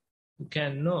 You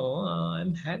can know,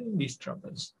 I'm having these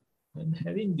troubles. I'm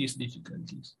having these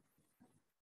difficulties.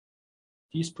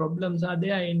 These problems are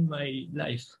there in my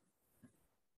life.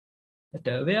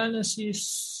 That awareness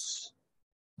is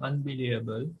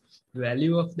unbelievable. The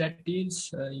value of that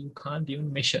is you can't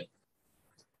even measure.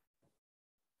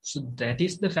 So that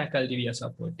is the faculty we are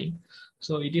supporting.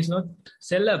 So it is not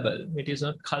sellable. It is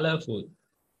not colorful.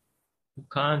 You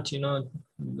can't,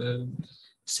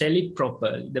 sell it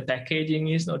properly. The packaging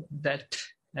is not that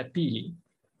appealing.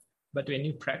 But when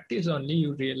you practice only,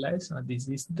 you realize this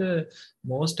is the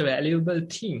most valuable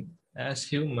thing as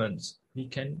humans we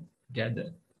can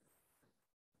gather.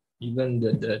 Even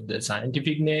the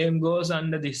scientific name goes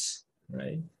under this,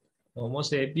 right? Homo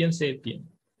sapiens sapien.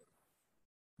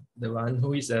 The one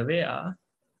who is aware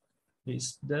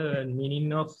is the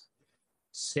meaning of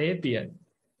sapien.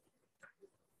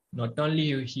 Not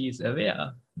only he is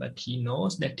aware, but he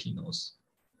knows that he knows,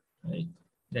 right?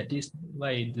 That is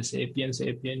why the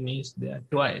sapien is there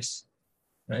twice,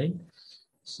 right?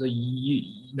 So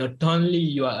you, not only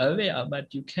you are aware,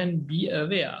 but you can be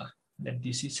aware that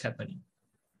this is happening.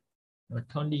 Not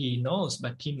only he knows,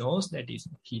 but he knows that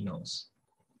he knows.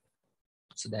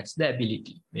 So that's the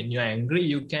ability. When you're angry,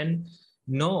 you can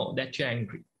know that you're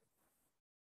angry.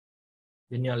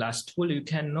 When you're lustful, you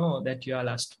can know that you are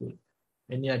lustful.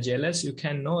 When you're jealous, you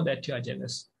can know that you are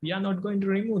jealous. We are not going to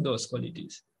remove those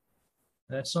qualities.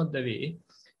 That's not the way.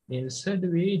 Instead,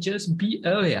 we just be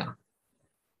aware.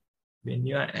 When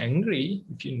you are angry,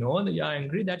 if you know that you are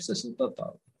angry, that's a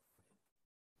superpower.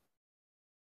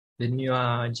 When you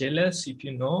are jealous, if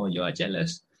you know you are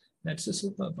jealous, that's a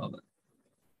superpower.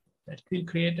 That will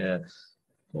create a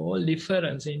whole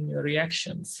difference in your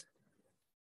reactions.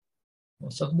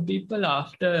 Most of the people,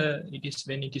 after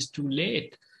when it is too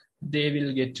late, they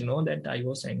will get to know that I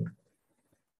was angry.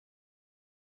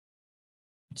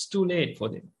 It's too late for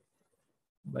them.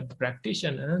 But the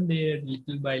practitioner, they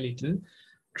little by little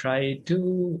try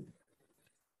to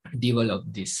develop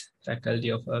this faculty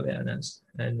of awareness.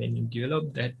 And when you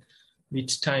develop that,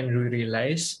 which time you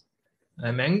realize,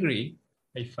 I'm angry.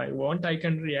 If I want, I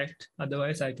can react.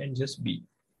 Otherwise, I can just be.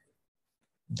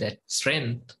 That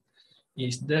strength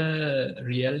is the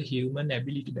real human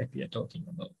ability that we are talking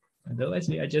about. Otherwise,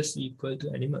 we are just equal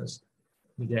to animals.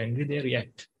 When they're angry, they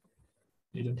react.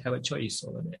 They don't have a choice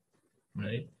over that,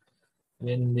 right?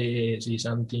 When they see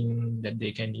something that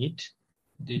they can eat,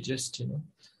 they just,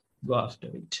 go after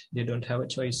it. They don't have a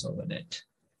choice over that.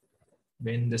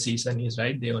 When the season is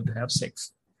right, they want to have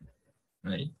sex,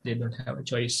 right? They don't have a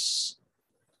choice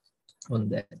on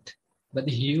that. But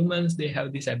the humans, they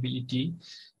have this ability.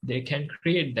 They can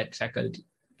create that faculty.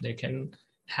 They can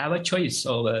have a choice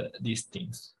over these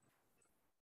things.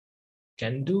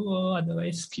 Can do or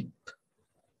otherwise skip.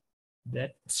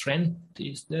 That strength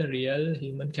is the real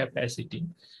human capacity.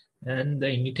 And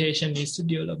the invitation is to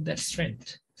develop that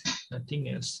strength, nothing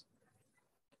else.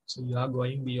 So you are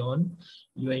going beyond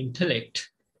your intellect,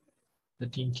 the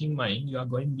thinking mind, you are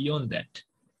going beyond that.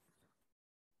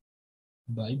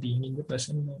 By being in the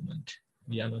present moment.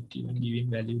 We are not even giving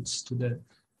values to the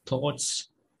thoughts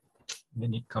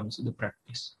when it comes to the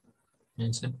practice.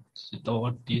 Instead, the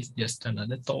thought is just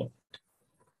another thought.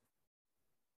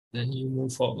 Then you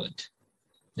move forward.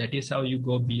 That is how you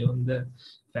go beyond the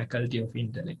faculty of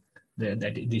intellect.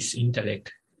 This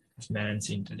intellect is man's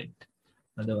intellect.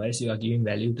 Otherwise, you are giving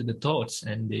value to the thoughts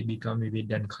and they become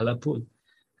vivid and colorful.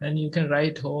 And you can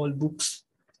write whole books,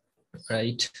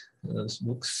 right? Those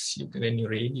books, when you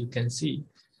read, you can see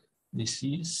this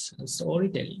is a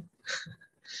storytelling.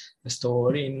 A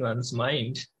story in one's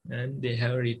mind, and they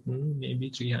have written maybe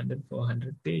 300,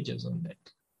 400 pages on that.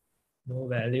 No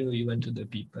value even to the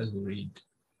people who read,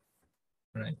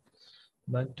 right?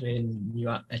 But when you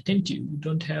are attentive, you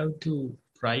don't have to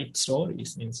write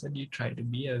stories. Instead, you try to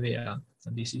be aware.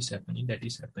 This is happening, that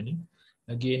is happening.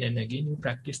 Again and again, you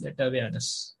practice that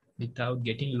awareness without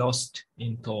getting lost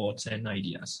in thoughts and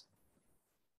ideas.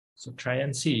 So try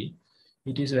and see.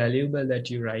 It is valuable that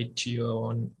you write your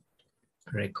own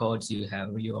records, you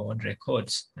have your own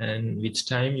records, and with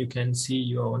time you can see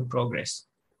your own progress.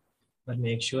 But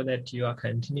make sure that you are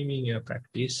continuing your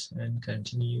practice and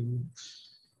continue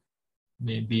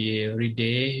maybe every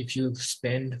day. If you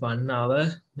spend 1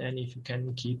 hour, and if you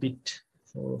can keep it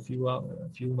for a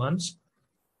few months,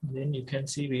 then you can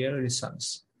see real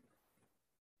results.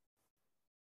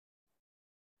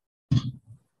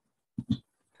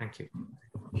 Thank you.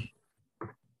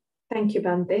 Thank you,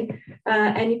 Bhante.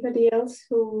 Anybody else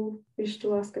who wish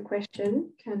to ask a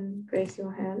question can raise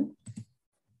your hand.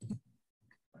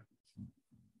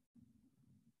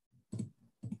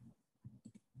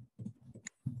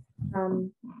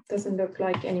 Doesn't look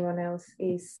like anyone else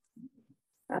is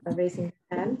raising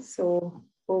their hand. So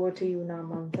over to you now,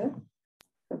 Manta,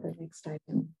 for the next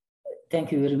item.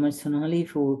 Thank you very much, Sonali,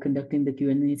 for conducting the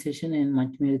Q&A session, and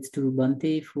much merits to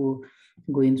Bhante for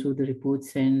going through the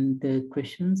reports and the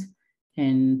questions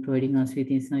and providing us with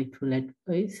insightful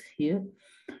advice here.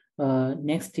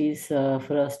 Next is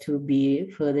for us to be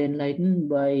further enlightened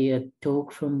by a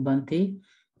talk from Bhante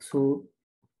So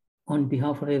on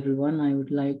behalf of everyone, I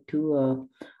would like to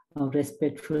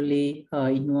respectfully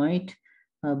invite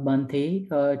Bhante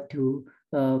to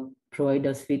provide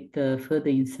us with further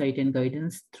insight and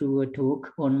guidance through a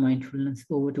talk on mindfulness.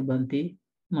 Over to Bhante.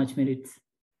 Much merits.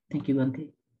 Thank you,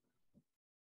 Bhante.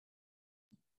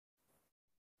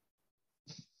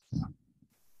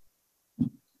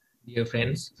 Dear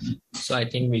friends, so I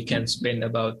think we can spend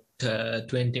about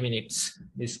 20 minutes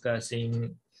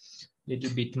discussing a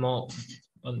little bit more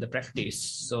on the practice.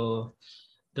 So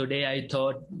today I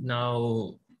thought,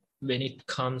 now when it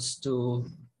comes to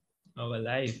our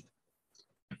life,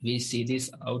 we see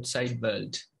this outside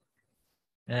world,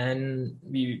 and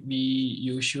we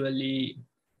usually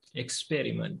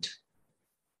experiment,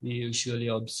 we usually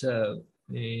observe,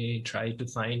 we try to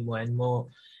find more and more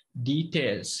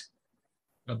details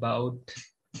about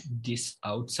this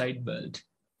outside world.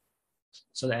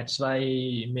 So that's why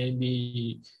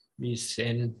maybe we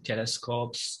send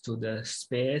telescopes to the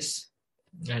space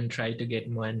and try to get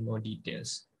more and more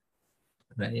details.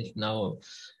 Right now,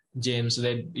 James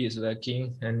Webb is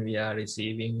working and we are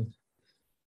receiving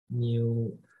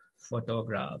new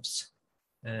photographs,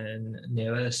 and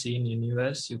never seen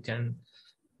universe you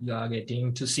are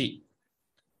getting to see.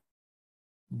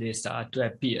 They start to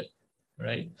appear,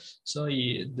 right? So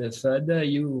the further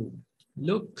you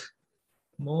look,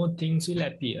 more things will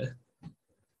appear.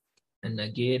 And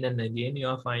again you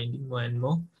are finding more and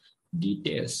more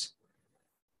details.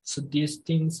 So these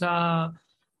things are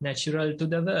natural to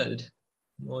the world.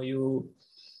 More you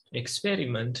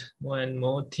experiment, more and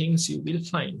more things you will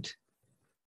find.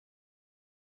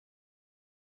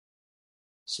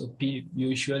 So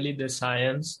usually the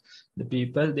science, the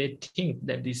people, they think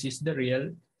that this is the real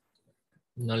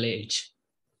knowledge.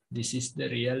 This is the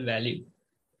real value.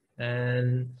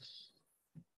 And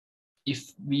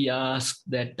if we ask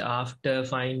that after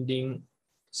finding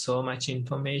so much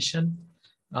information,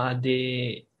 are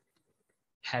they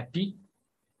happy?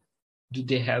 Do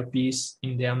they have peace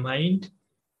in their mind?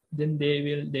 Then they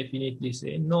will definitely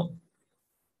say, no,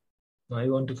 I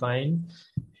want to find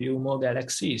few more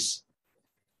galaxies.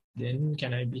 Then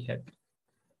can I be happy?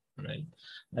 Right?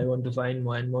 I want to find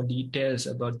more and more details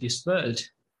about this world.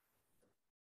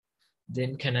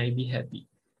 Then can I be happy?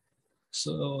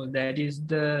 So that is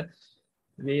the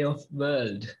way of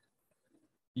world.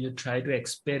 You try to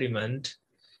experiment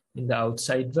in the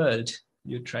outside world.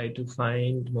 You try to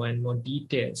find more and more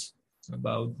details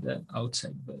about the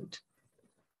outside world.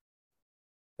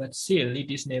 But still, it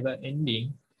is never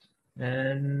ending,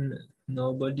 and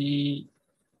nobody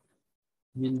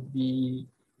will be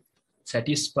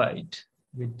satisfied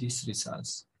with these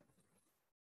results.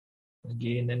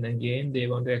 Again and again, they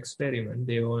want to experiment.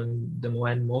 They want the more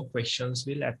and more questions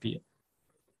will appear.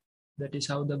 That is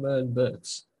how the world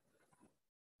works,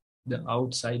 the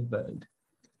outside world.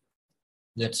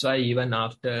 That's why even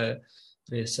after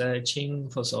researching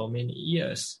for so many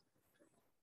years,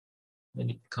 when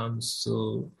it comes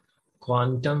to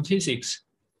quantum physics,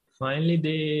 finally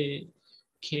they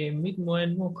came with more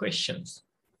and more questions.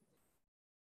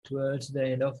 Towards the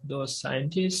end of those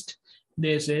scientists,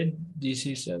 they said, this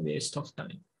is a waste of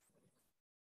time.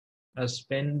 I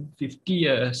spent 50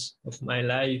 years of my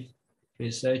life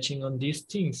researching on these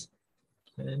things,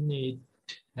 and it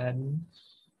hadn't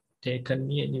taken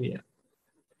me anywhere.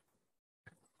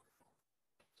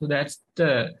 So that's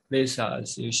the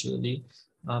results usually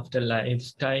after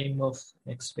lifetime of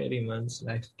experiments,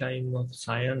 lifetime of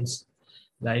science,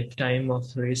 lifetime of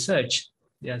research.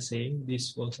 They are saying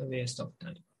this was a waste of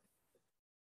time.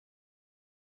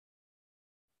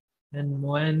 And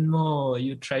more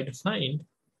you try to find,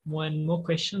 more and more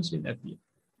questions will appear.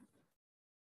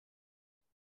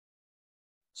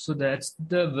 So that's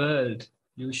the world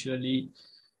usually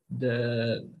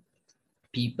the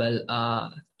people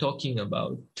are talking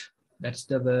about. That's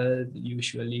the world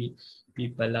usually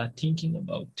people are thinking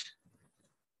about.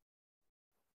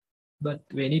 But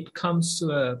when it comes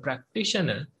to a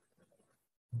practitioner,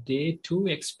 they too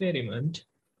experiment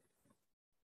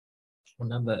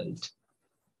on a world.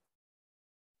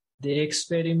 They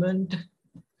experiment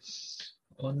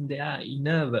on their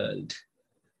inner world.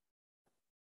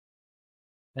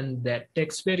 And that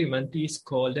experiment is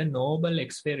called a noble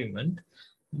experiment,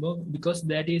 because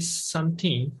that is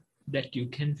something that you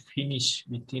can finish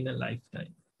within a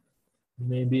lifetime.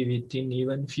 Maybe within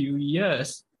even few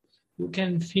years, you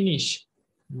can finish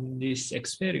this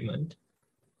experiment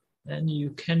and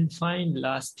you can find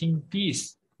lasting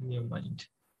peace in your mind.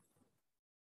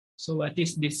 So what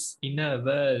is this inner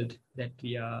world that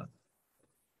we are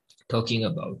talking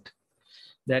about?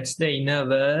 That's the inner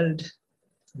world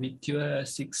with your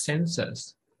 6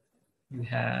 senses. You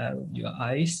have your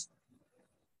eyes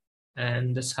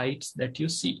and the sights that you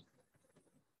see.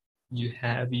 You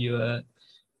have your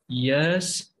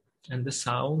ears and the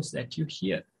sounds that you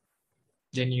hear.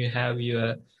 Then you have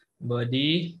your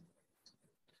body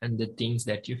and the things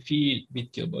that you feel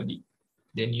with your body.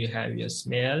 Then you have your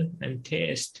smell and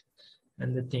taste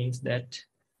and the things that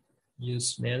you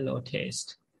smell or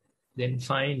taste. Then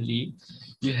finally,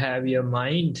 you have your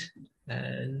mind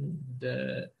and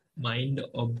the mind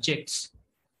objects.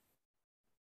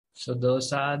 So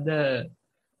those are the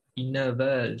inner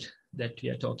world that we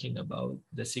are talking about,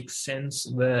 the sixth sense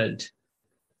world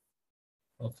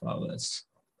of ours.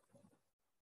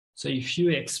 So if you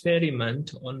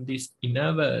experiment on this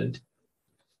inner world,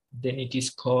 then it is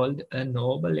called a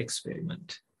noble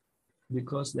experiment,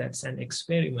 because that's an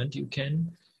experiment you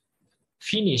can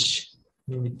finish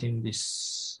within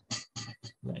this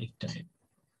lifetime.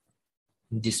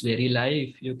 In this very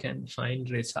life, you can find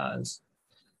results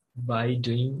by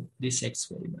doing this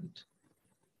experiment.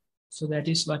 So that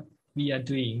is what we are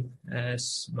doing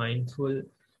as mindful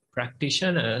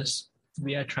practitioners.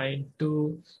 We are trying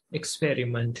to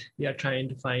experiment. We are trying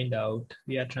to find out.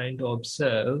 We are trying to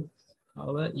observe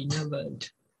our inner world.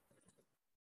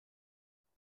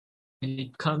 When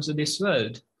it comes to this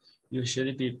world,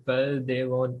 usually people, they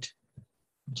won't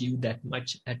give that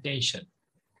much attention.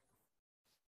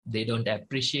 They don't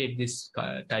appreciate this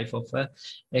type of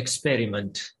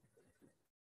experiment.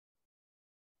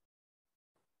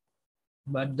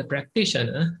 But the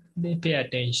practitioner, they pay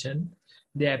attention.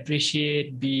 They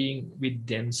appreciate being with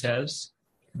themselves.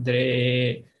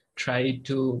 They try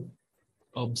to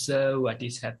observe what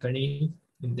is happening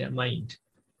in their mind.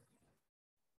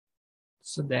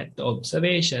 So that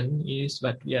observation is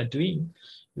what we are doing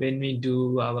when we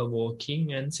do our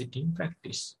walking and sitting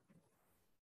practice.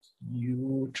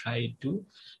 You try to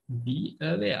be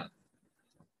aware.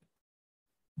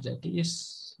 That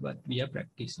is what we are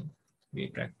practicing. We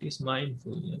practice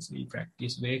mindfulness, we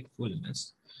practice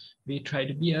wakefulness. We try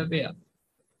to be aware.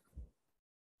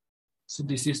 So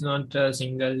this is not a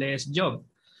single day's job.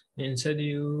 Instead,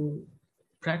 you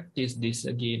practice this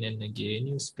again and again.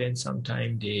 You spend some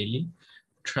time daily.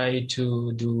 Try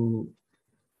to do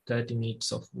 30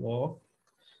 minutes of walk,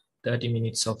 30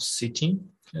 minutes of sitting,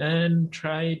 and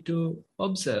try to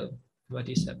observe what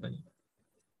is happening.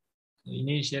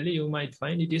 Initially, you might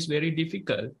find it is very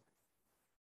difficult.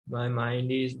 My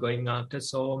mind is going after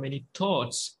so many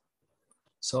thoughts.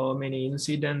 So many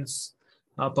incidents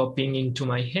are popping into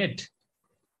my head.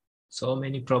 So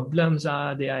many problems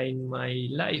are there in my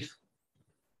life.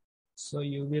 So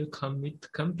you will come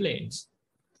with complaints.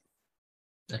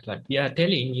 But what we are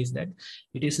telling is that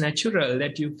it is natural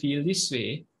that you feel this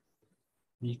way,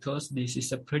 because this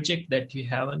is a project that you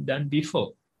haven't done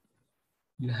before.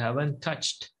 You haven't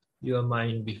touched your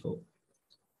mind before.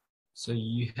 So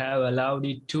you have allowed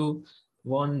it to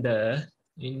wander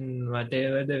in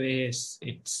whatever the ways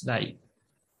it's like.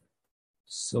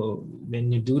 So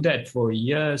when you do that for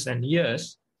years and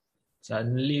years,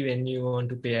 suddenly when you want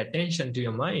to pay attention to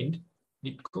your mind,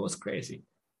 it goes crazy.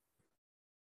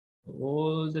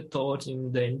 All the thoughts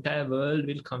in the entire world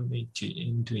will come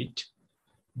into it.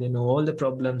 Then all the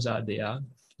problems are there.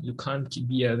 You can't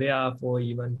be aware for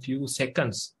even few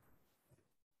seconds.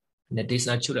 That is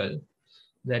natural.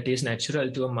 That is natural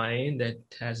to a mind that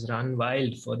has run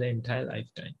wild for the entire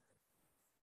lifetime.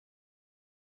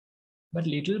 But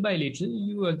little by little,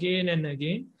 you again and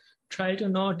again try to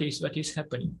notice what is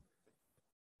happening.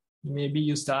 Maybe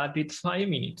you start with 5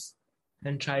 minutes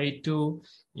and try to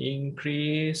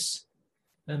increase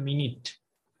a minute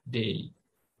daily.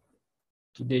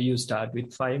 Today you start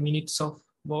with 5 minutes of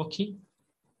walking.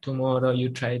 Tomorrow you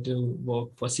try to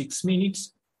walk for 6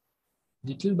 minutes.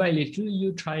 Little by little,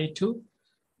 you try to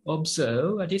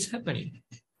observe what is happening.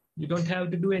 You don't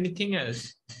have to do anything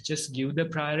else. Just give the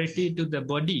priority to the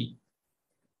body.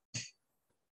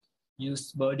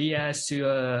 Use body as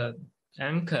your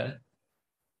anchor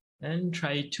and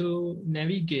try to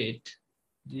navigate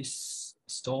this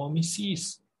stormy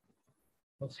seas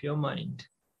of your mind.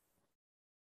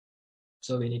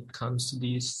 So when it comes to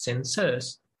these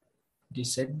senses, it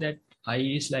is said that eye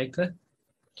is like an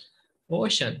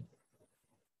ocean,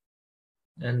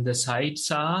 and the sights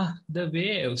are the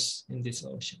waves in this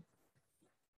ocean.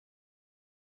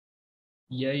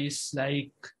 Ear is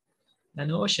like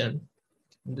an ocean,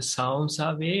 and the sounds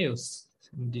are waves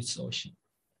in this ocean.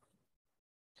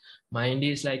 Mind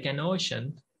is like an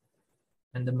ocean,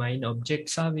 and the mind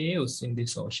objects are waves in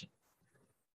this ocean.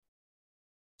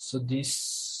 So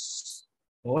this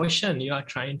ocean you are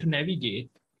trying to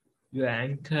navigate, your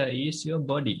anchor is your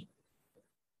body.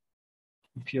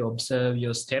 If you observe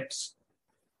your steps,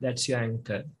 that's your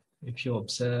anchor. If you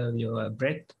observe your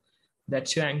breath,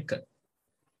 that's your anchor.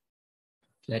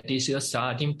 That is your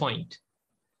starting point.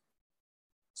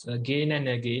 So again and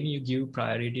again, you give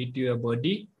priority to your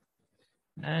body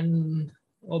and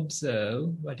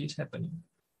observe what is happening.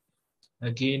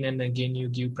 Again and again, you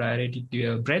give priority to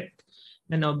your breath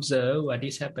and observe what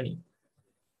is happening.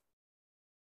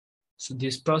 So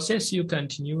this process you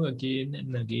continue again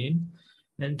and again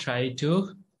and try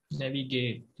to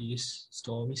navigate these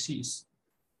stormy seas.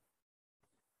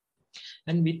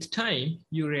 And with time,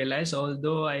 you realize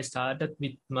although I started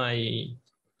with my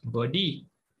body,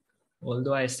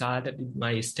 although I started with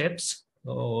my steps,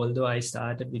 or although I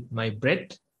started with my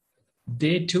breath,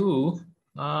 they too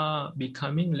are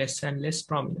becoming less and less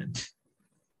prominent.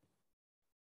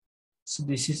 So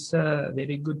this is a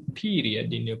very good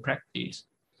period in your practice.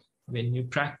 When you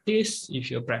practice, if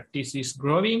your practice is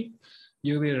growing,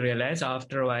 you will realize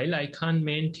after a while, I can't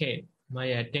maintain my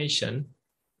attention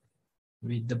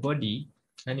with the body,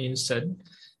 and instead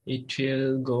it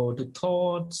will go to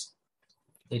thoughts,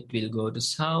 it will go to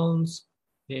sounds,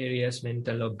 various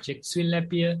mental objects will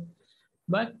appear,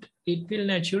 but it will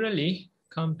naturally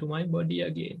come to my body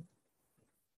again.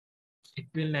 It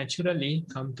will naturally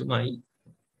come to my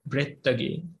breath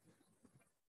again.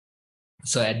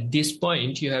 So at this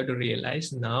point, you have to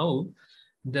realize now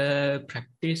the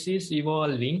practice is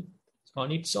evolving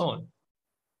on its own.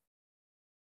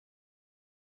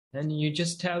 And you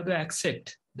just have to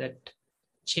accept that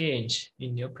change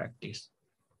in your practice.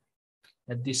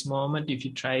 At this moment, if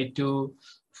you try to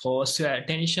force your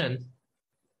attention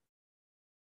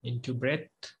into breath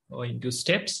or into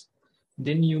steps,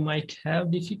 then you might have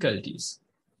difficulties.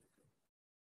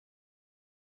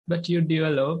 But you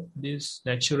develop this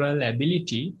natural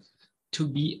ability to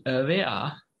be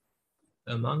aware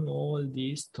among all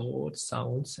these thoughts,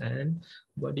 sounds, and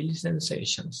bodily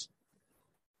sensations.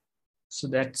 So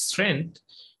that strength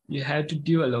you have to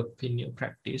develop in your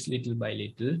practice little by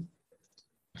little.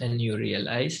 And you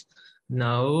realize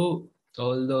now,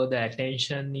 although the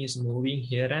attention is moving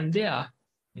here and there,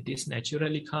 it is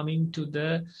naturally coming to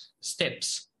the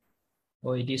steps,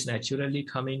 or it is naturally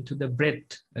coming to the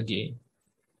breath again.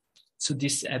 So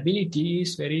this ability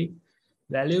is very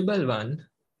valuable one,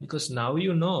 because now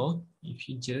you know if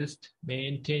you just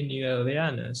maintain your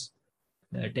awareness,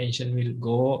 the attention will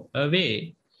go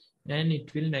away and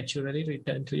it will naturally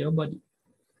return to your body.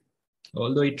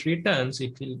 Although it returns,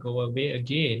 it will go away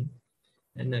again,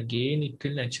 and again it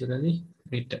will naturally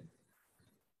return.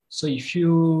 So if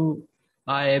you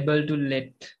are able to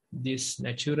let this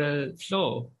natural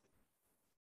flow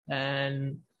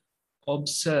and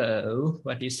observe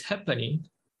what is happening,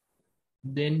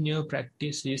 then your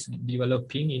practice is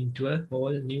developing into a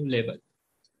whole new level.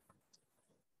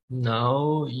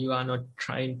 Now you are not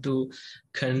trying to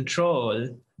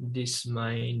control this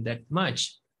mind that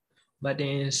much, but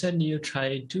instead you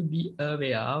try to be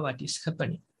aware of what is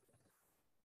happening.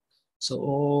 So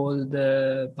all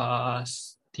the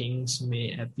past things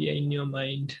may appear in your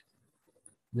mind.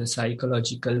 The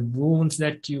psychological wounds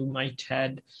that you might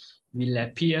had will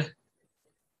appear.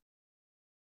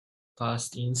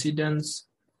 Past incidents,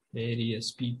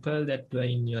 various people that were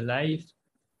in your life,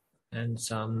 and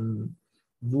some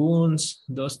wounds,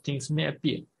 those things may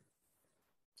appear.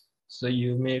 So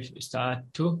you may start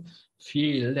to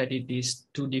feel that it is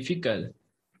too difficult.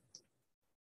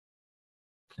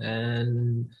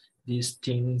 And these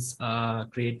things are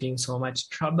creating so much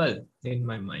trouble in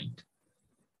my mind.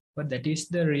 But that is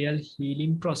the real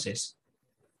healing process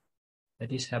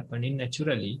that is happening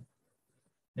naturally.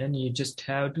 And you just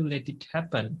have to let it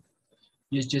happen.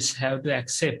 You just have to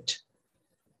accept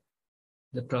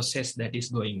the process that is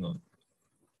going on.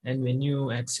 And when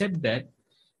you accept that,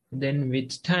 then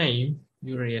with time,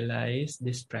 you realize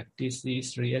this practice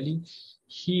is really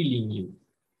healing you.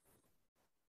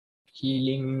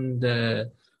 Healing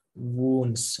the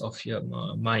wounds of your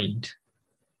mind.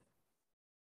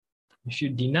 If you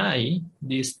deny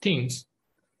these things,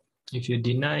 if you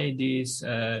deny these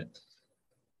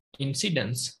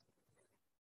incidents,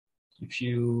 if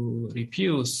you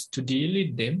refuse to deal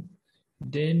with them,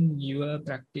 then your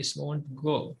practice won't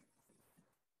go.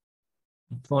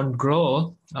 It won't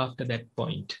grow after that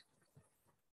point.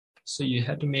 So you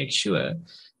have to make sure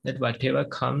that whatever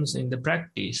comes in the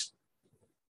practice,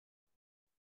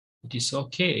 it is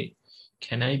okay.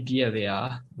 Can I be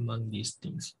aware among these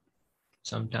things?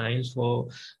 Sometimes for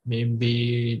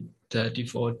maybe 30,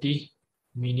 40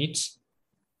 minutes,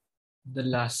 the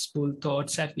lustful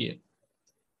thoughts appear.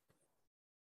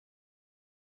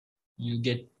 You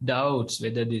get doubts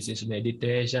whether this is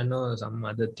meditation or some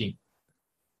other thing.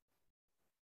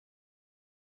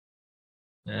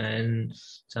 And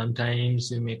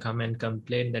sometimes you may come and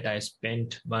complain that I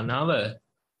spent 1 hour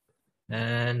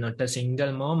and not a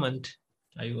single moment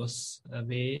I was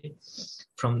away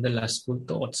from the lustful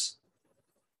thoughts.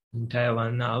 Entire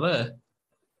 1 hour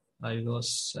I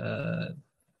was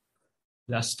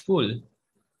lustful,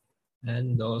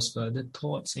 and those were the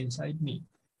thoughts inside me.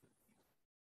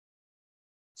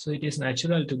 So it is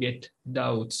natural to get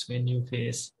doubts when you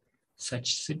face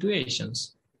such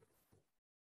situations.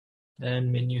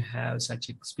 And when you have such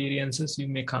experiences, you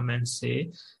may come and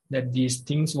say that these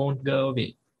things won't go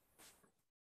away.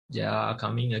 They are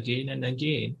coming again and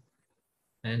again,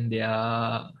 and they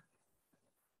are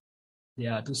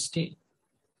to stay,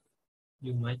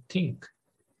 you might think.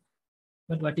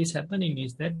 But what is happening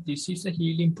is that this is a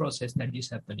healing process that is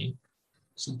happening.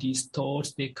 So these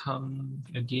thoughts, they come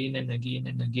again and again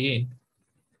and again.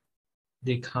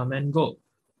 They come and go.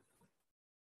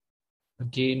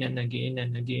 Again and again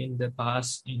and again, the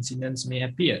past incidents may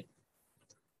appear.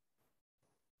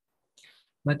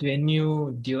 But when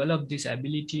you develop this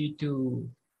ability to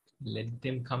let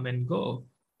them come and go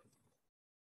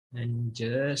and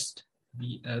just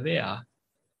be aware,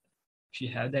 if you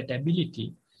have that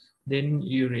ability, then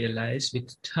you realize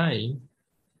with time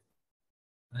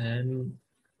I am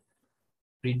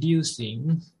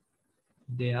reducing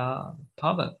their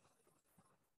power.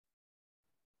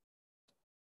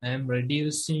 I am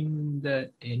reducing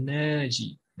the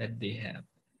energy that they have.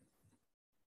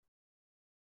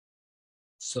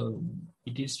 So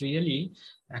it is really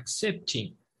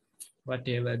accepting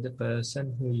whatever the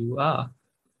person who you are.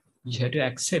 You have to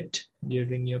accept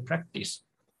during your practice.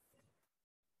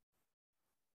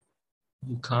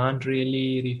 You can't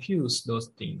really refuse those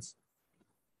things.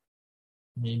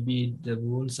 Maybe the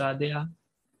wounds are there.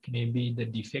 Maybe the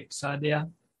defects are there.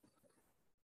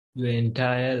 Your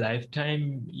entire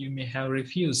lifetime, you may have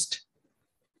refused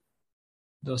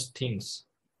those things.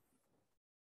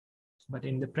 But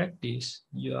in the practice,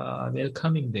 you are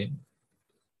welcoming them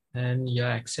and you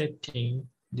are accepting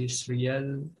this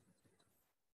real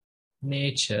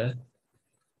nature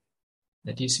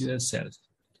that is yourself.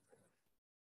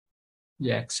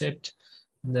 You accept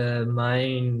the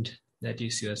mind that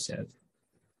is yourself.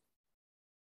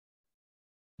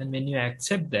 And when you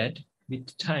accept that,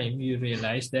 with time, you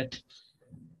realize that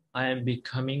I am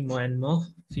becoming more and more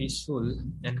peaceful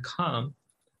and calm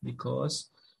because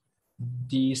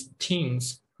these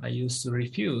things I used to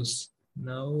refuse,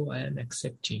 now I am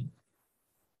accepting.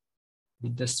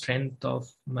 With the strength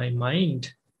of my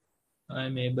mind, I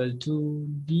am able to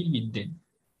deal with them.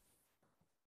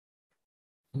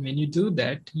 And when you do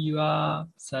that, you are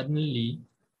suddenly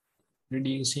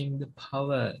reducing the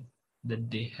power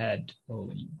that they had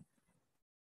over you.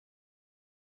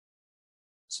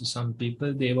 So some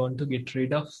people, they want to get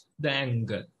rid of the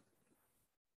anger.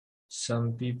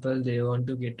 Some people, they want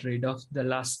to get rid of the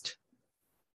lust.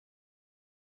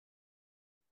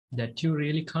 That you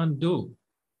really can't do.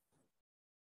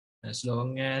 As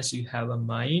long as you have a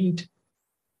mind,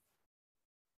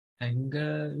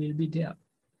 anger will be there.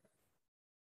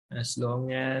 As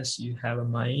long as you have a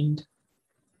mind,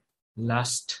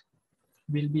 lust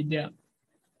will be there.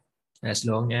 As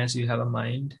long as you have a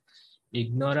mind,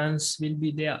 ignorance will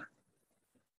be there.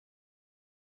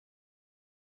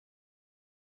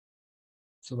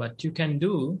 So what you can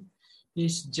do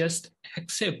is just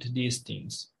accept these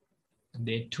things.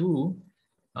 They too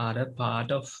are a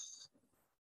part of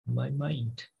my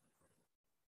mind.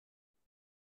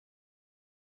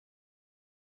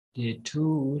 They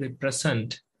too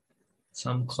represent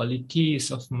some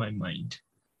qualities of my mind.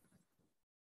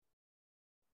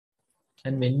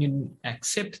 And when you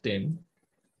accept them,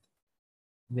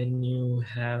 when you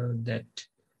have that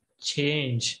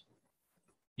change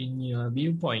in your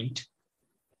viewpoint,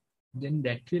 then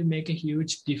that will make a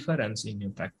huge difference in your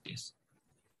practice.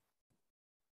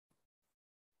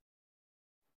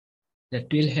 That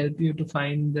will help you to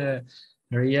find the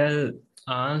real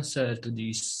answer to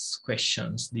these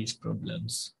questions, these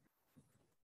problems.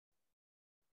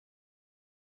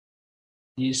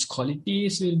 These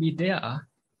qualities will be there,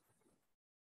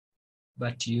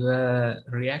 but your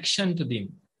reaction to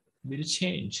them will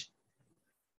change.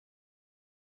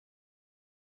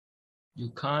 You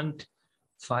can't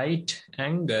fight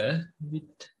anger with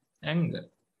anger.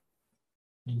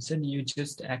 Instead, you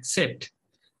just accept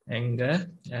anger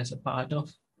as a part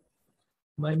of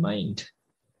my mind.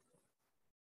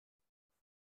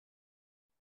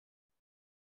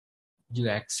 You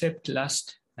accept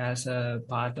lust as a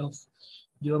part of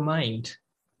your mind.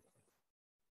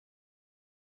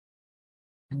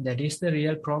 And that is the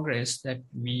real progress that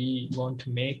we want to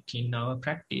make in our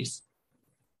practice.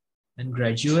 And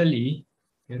gradually,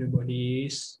 Everybody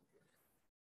is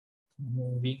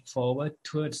moving forward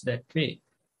towards that way.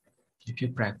 If you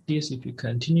practice, if you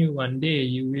continue, one day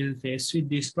you will face with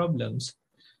these problems,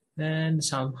 and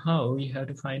somehow you have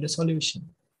to find a solution.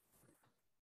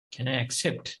 Can I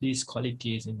accept these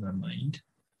qualities in my mind?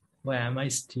 Why am I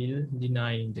still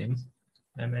denying them?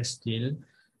 Am I still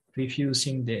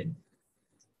refusing them?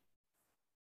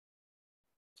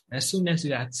 As soon as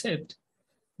you accept,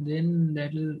 then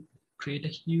that will create a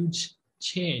huge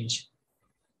change,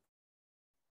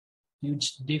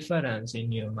 huge difference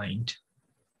in your mind.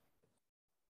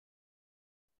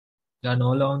 You are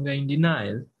no longer in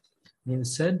denial.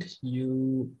 Instead,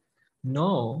 you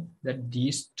know that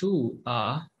these two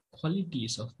are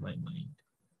qualities of my mind.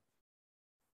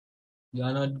 You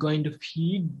are not going to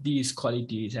feed these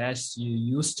qualities as you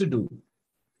used to do.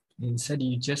 Instead,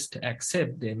 you just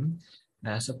accept them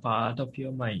as a part of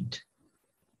your mind.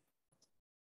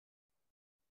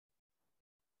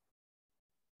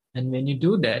 And when you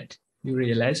do that, you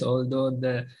realize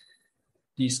although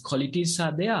these qualities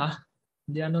are there,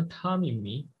 they are not harming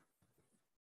me.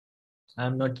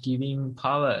 I'm not giving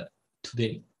power to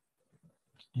them.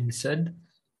 Instead,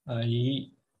 I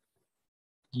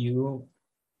give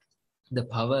the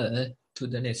power to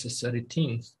the necessary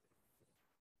things,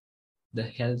 the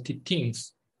healthy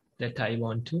things that I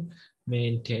want to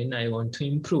maintain, I want to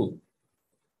improve.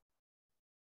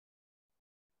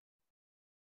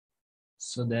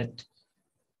 So that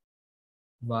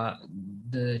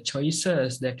the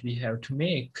choices that we have to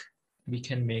make, we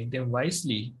can make them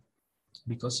wisely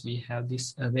because we have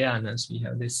this awareness, we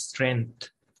have this strength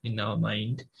in our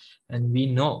mind, and we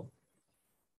know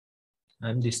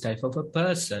I'm this type of a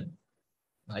person.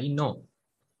 I know.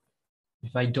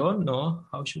 If I don't know,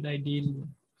 how should I deal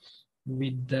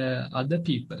with the other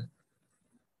people?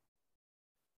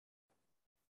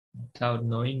 Without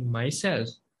knowing myself,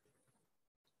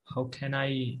 how can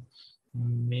I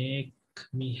make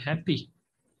me happy?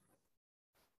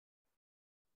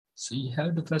 So you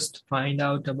have to first find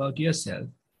out about yourself,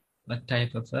 what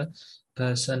type of a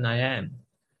person I am.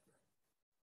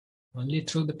 Only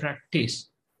through the practice,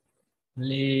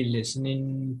 only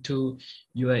listening to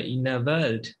your inner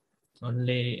world,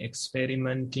 only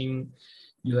experimenting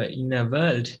your inner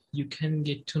world, you can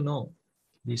get to know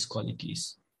these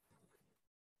qualities.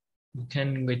 You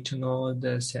can get to know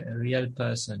the real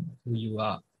person who you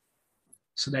are.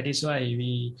 So that is why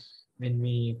when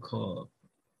we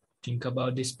think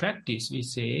about this practice, we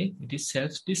say it is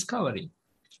self-discovery,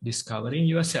 discovering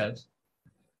yourself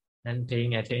and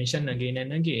paying attention again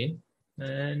and again,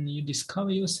 and you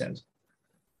discover yourself.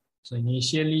 So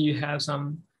initially you have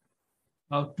some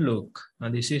outlook,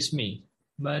 and this is me,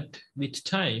 but with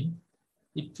time,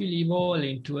 it will evolve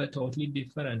into a totally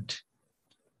different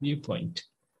viewpoint.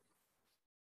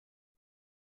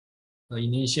 So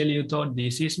initially you thought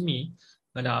this is me,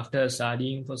 but after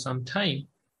studying for some time,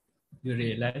 you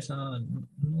realize, no,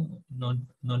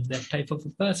 not that type of a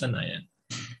person I am.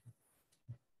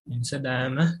 Instead, I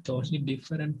am a totally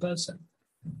different person.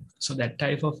 So that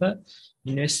type of a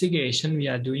investigation we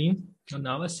are doing on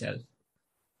ourselves.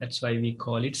 That's why we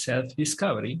call it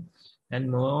self-discovery.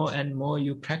 And more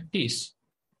you practice,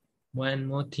 more and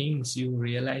more things you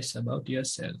realize about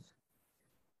yourself.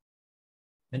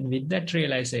 And with that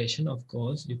realization, of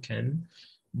course, you can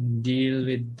deal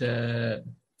with the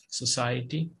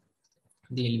society,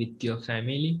 deal with your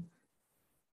family,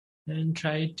 and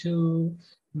try to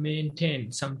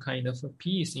maintain some kind of a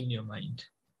peace in your mind.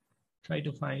 Try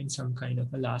to find some kind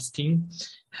of a lasting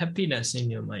happiness in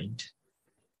your mind.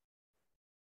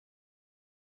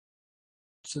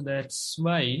 So that's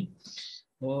why,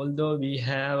 although we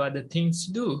have other things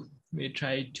to do, we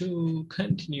try to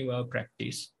continue our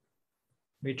practice.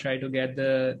 We try to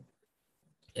gather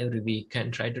every week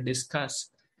and try to discuss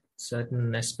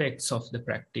certain aspects of the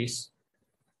practice.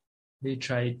 We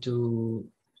try to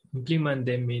implement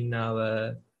them in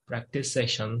our practice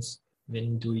sessions.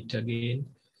 When we do it again,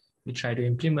 we try to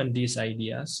implement these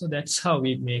ideas. So that's how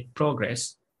we make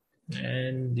progress.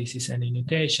 And this is an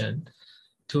invitation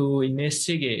to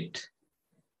investigate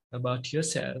about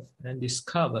yourself and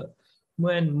discover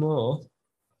more and more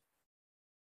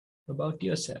about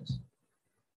yourself.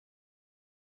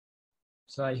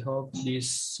 So I hope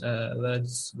these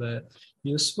words were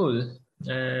useful,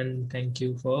 and thank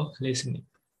you for listening.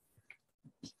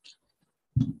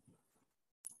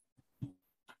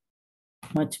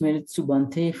 Much merits to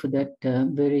Bhante for that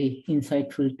very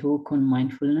insightful talk on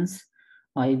mindfulness.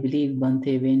 I believe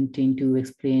Bhante went in to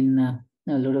explain a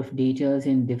lot of details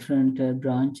in different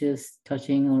branches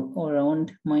touching or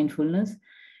around mindfulness.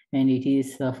 And it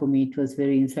is, for me, it was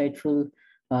very insightful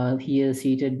here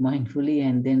seated mindfully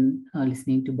and then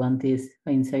listening to Bante's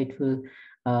insightful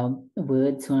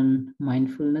words on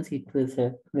mindfulness. It was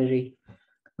a very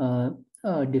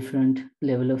different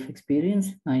level of experience,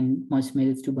 and much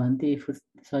merits to Bante for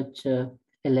such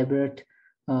elaborate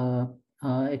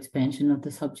expansion of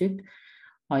the subject.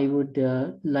 I would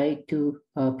like to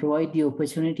provide the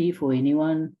opportunity for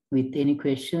anyone with any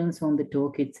questions on the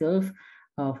talk itself,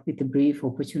 with a brief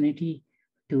opportunity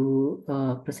to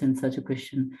present such a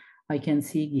question. I can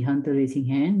see Gihanta raising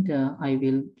hand. I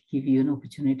will give you an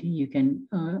opportunity. You can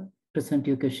present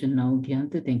your question now,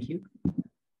 Gihanta. Thank you.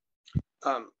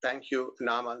 Thank you,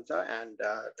 Namanta, and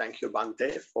thank you,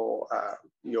 Bante, for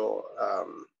your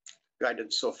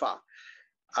guidance so far.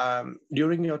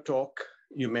 During your talk,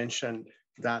 you mentioned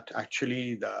that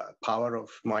actually the power of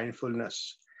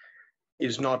mindfulness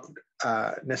is not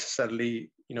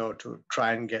necessarily, to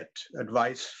try and get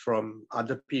advice from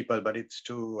other people, but it's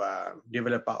to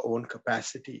develop our own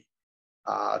capacity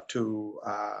to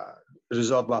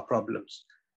resolve our problems.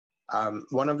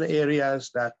 One of the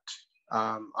areas that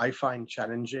I find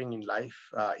challenging in life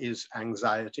is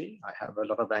anxiety. I have a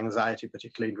lot of anxiety,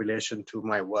 particularly in relation to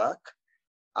my work.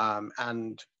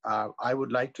 And I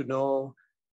would like to know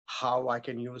how I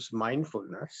can use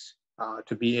mindfulness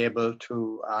to be able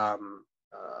to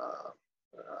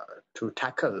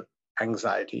tackle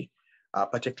anxiety,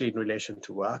 particularly in relation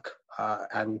to work,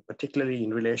 and particularly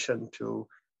in relation to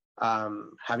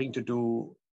having to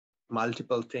do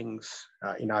multiple things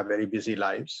in our very busy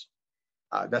lives.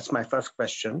 That's my first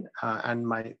question. And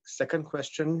my second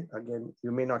question, again,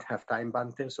 you may not have time,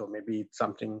 Bante, so maybe it's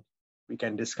something we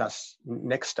can discuss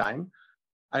next time.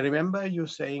 I remember you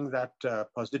saying that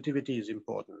positivity is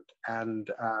important. And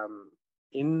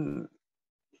in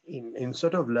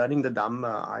sort of learning the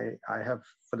Dhamma, I have,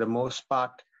 for the most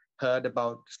part, heard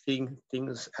about seeing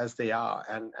things as they are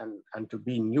and to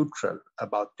be neutral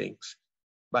about things.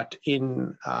 But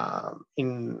in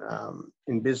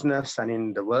business and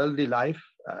in the worldly life,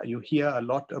 you hear a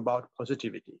lot about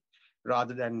positivity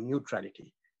rather than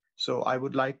neutrality. So I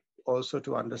would like also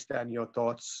to understand your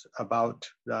thoughts about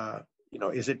the,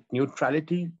 is it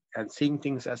neutrality and seeing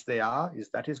things as they are?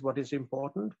 Is what is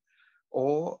important?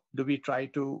 Or do we try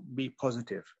to be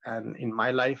positive? And in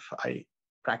my life, I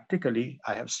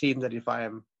have seen that if I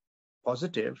am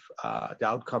positive, the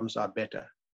outcomes are better.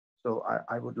 So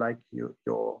I would like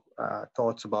your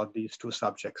thoughts about these two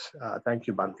subjects. Thank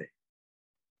you, Bante.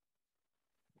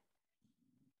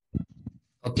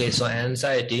 Okay, so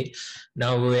anxiety.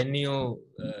 Now, when you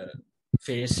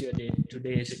face your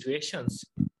day-to-day situations,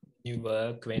 you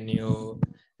work, when you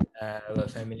have a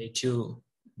family to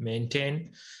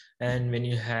maintain, and when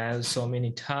you have so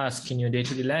many tasks in your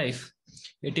day-to-day life,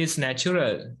 it is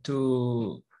natural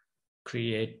to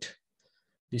create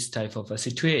this type of a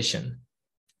situation.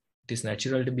 It is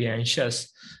natural to be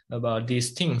anxious about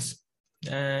these things,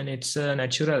 and it's a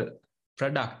natural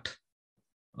product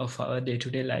of our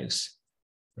day-to-day lives,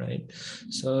 right?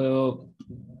 So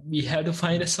we have to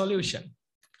find a solution.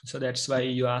 So that's why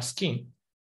you're asking.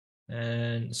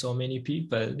 And so many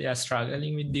people, they are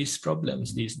struggling with these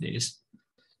problems these days,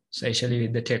 especially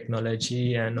with the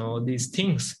technology and all these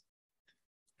things.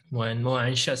 More and more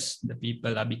anxious the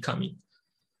people are becoming.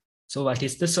 So what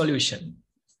is the solution?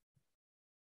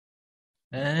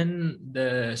 And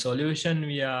the solution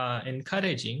we are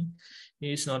encouraging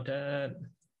is not a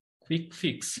quick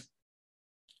fix.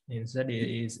 Instead,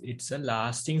 it's a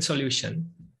lasting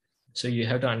solution. So you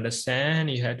have to understand,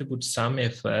 you have to put some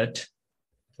effort,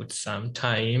 put some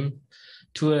time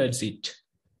towards it.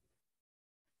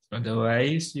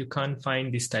 Otherwise, you can't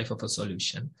find this type of a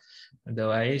solution.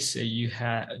 Otherwise, you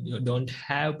don't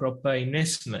have proper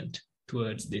investment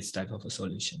towards this type of a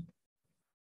solution.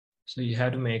 So you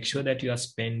have to make sure that you are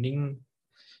spending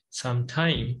some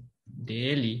time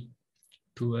daily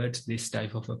towards this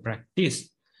type of a practice.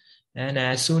 And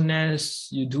as soon as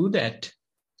you do that,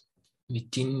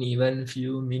 within even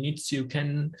few minutes, you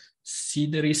can see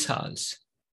the results.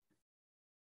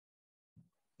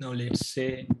 Now, let's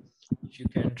say if you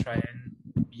can try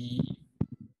and be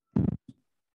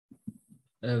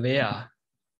aware,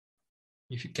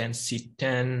 if you can sit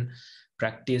and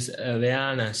practice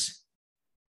awareness,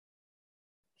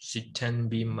 sit and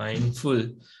be mindful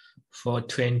for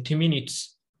 20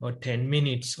 minutes or 10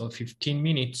 minutes or 15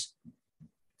 minutes,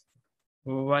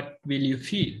 what will you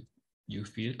feel? You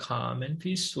feel calm and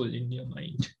peaceful in your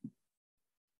mind.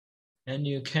 And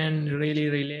you can really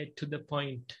relate to the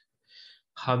point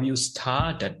how you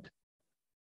started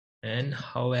and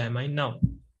how am I now.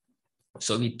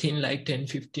 So within like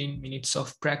 10-15 minutes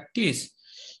of practice,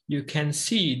 you can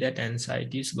see that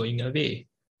anxiety is going away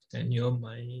and your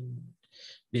mind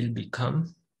will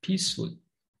become peaceful.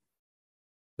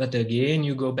 But again,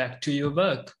 you go back to your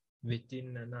work.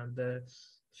 Within another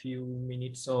few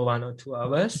minutes or 1 or 2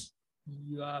 hours,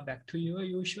 you are back to your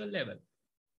usual level.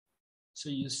 So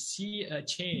you see a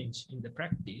change in the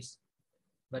practice.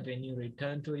 But when you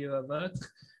return to your work,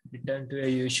 return to your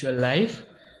usual life,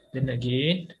 then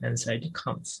again, anxiety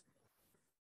comes.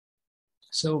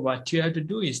 So what you have to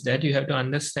do is that you have to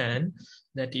understand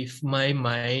that if my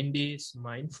mind is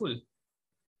mindful,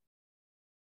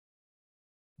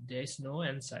 there is no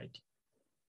anxiety.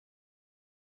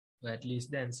 Or at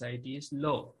least the anxiety is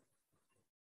low.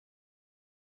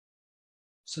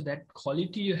 So that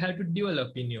quality you have to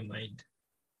develop in your mind.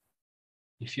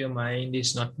 If your mind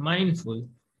is not mindful,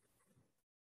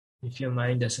 if your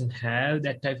mind doesn't have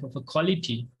that type of a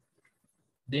quality,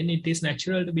 then it is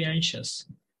natural to be anxious.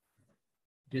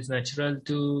 It is natural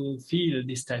to feel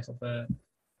this type of a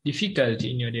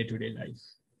difficulty in your day-to-day life.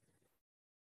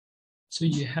 So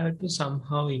you have to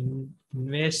somehow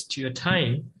invest your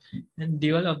time and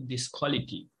develop this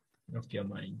quality of your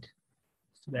mind.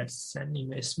 So that's an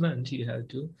investment you have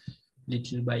to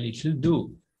little by little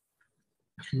do.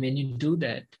 And when you do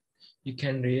that, you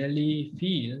can really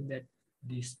feel that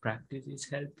this practice is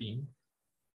helping.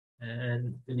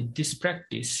 And with this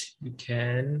practice, you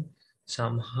can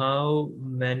somehow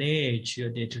manage your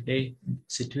day-to-day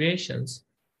situations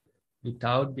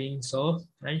without being so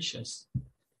anxious.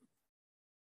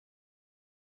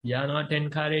 We are not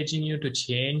encouraging you to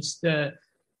change the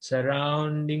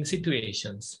surrounding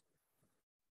situations,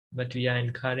 but we are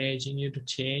encouraging you to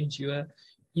change your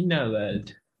inner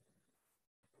world.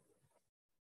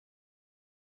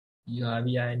 We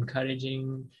are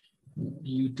encouraging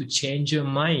you to change your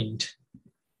mind.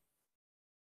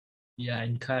 We are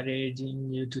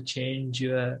encouraging you to change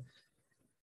your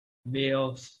way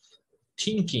of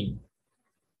thinking.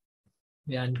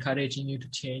 We are encouraging you to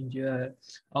change your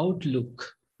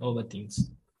outlook over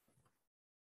things.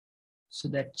 So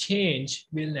that change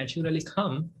will naturally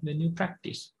come when you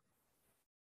practice.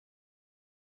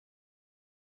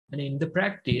 And in the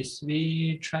practice,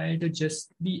 we try to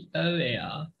just be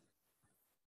aware.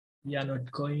 We are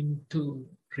not going to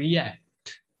react.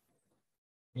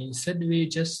 Instead, we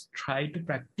just try to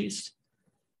practice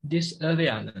this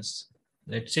awareness.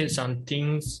 Let's say some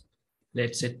things,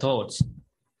 let's say thoughts.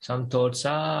 Some thoughts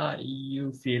are,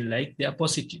 you feel like they are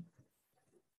positive.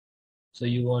 So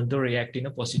you want to react in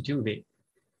a positive way.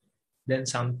 Then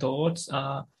some thoughts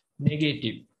are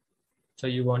negative. So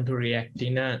you want to react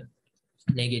in a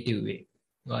negative way.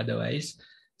 Otherwise,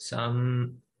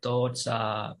 some thoughts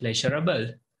are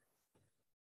pleasurable.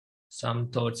 Some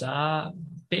thoughts are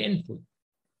painful.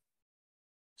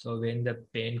 So when the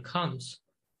pain comes,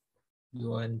 you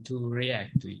want to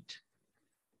react to it.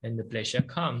 When the pleasure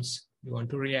comes, you want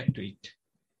to react to it.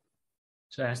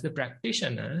 So as the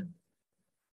practitioner,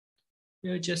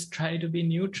 you just try to be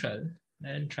neutral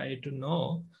and try to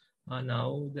know,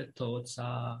 now the thoughts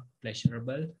are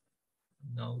pleasurable.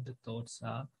 Now the thoughts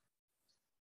are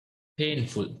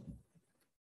painful.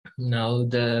 Now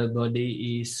the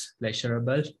body is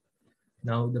pleasurable.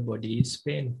 Now the body is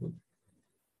painful.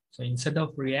 So instead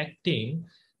of reacting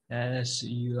as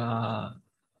you are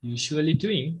usually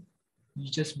doing,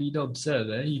 you just be the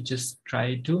observer. You just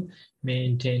try to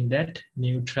maintain that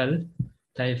neutral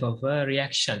type of a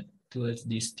reaction towards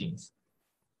these things.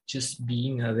 Just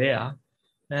being aware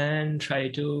and try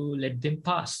to let them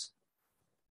pass.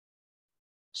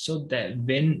 So that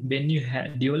when you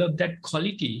develop that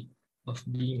quality of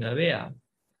being aware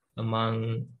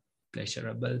among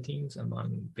pleasurable things,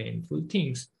 among painful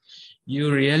things, you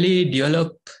really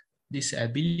develop this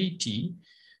ability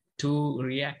to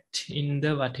react in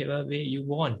the whatever way you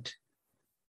want.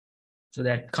 So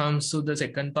that comes to the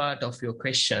second part of your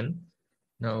question.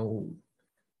 Now,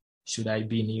 should I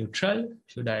be neutral?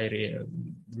 Should I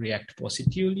react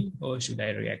positively or should I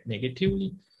react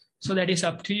negatively? So that is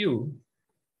up to you.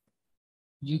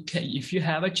 You can, if you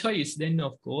have a choice, then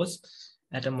of course,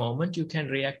 at a moment you can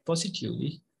react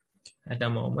positively. At a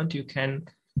moment you can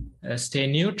stay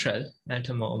neutral. At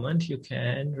a moment you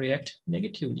can react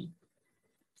negatively.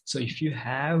 So if you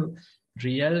have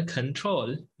real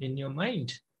control in your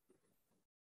mind,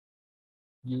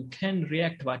 you can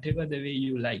react whatever the way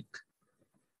you like.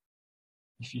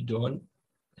 If you don't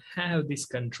have this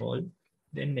control,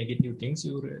 then negative things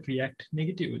you react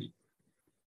negatively.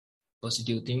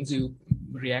 Positive things you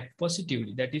react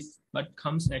positively. That is what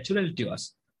comes natural to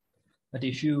us. But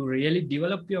if you really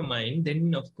develop your mind,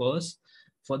 then of course,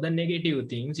 for the negative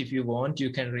things, if you want,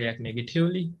 you can react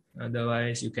negatively.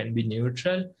 Otherwise, you can be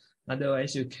neutral.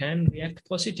 Otherwise, you can react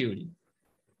positively.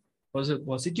 For the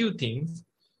positive things,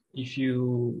 If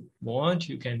you want,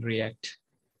 you can react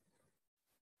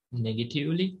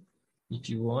negatively. If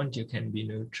you want, you can be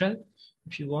neutral.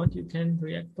 If you want, you can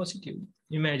react positively.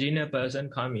 Imagine a person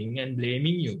coming and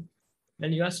blaming you,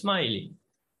 and you are smiling.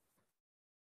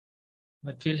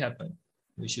 What will happen?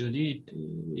 Usually,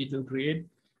 it will create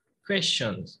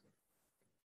questions.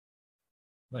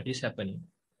 What is happening?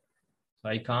 So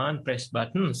I can't press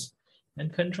buttons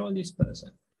and control this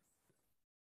person.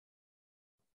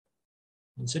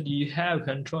 Instead, you have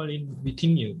control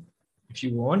within you. If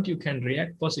you want, you can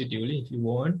react positively. If you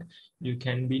want, you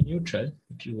can be neutral.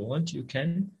 If you want, you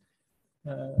can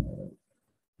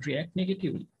react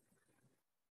negatively.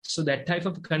 So that type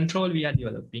of control we are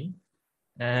developing.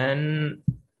 And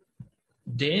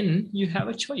then you have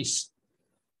a choice.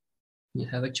 You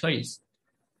have a choice.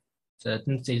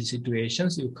 Certain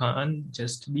situations, you can't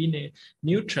just be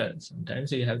neutral.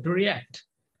 Sometimes you have to react.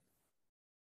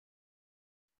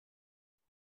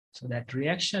 So that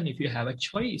reaction, if you have a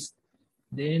choice,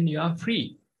 then you are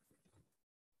free.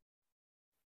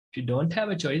 If you don't have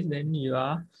a choice, then you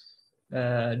are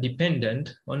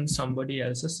dependent on somebody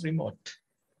else's remote.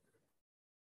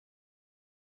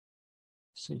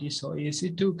 So it is so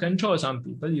easy to control some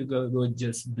people. You go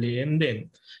just blame them.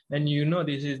 And you know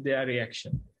this is their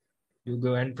reaction. You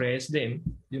go and praise them.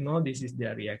 You know this is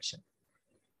their reaction.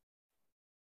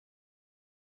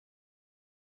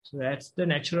 So that's the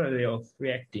natural way of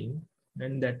reacting.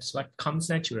 And that's what comes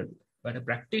naturally. But a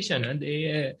practitioner,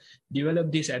 they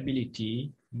develop this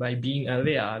ability by being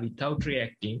aware without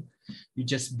reacting. You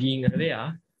just being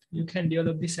aware, you can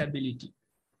develop this ability.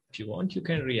 If you want, you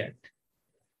can react.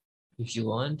 If you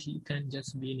want, you can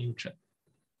just be neutral.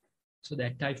 So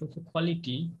that type of a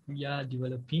quality we are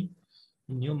developing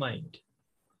in your mind.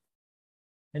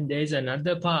 And there is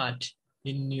another part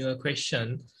in your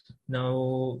question.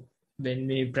 Now, when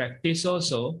we practice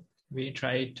also, we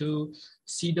try to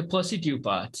see the positive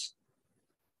parts.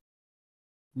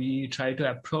 We try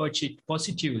to approach it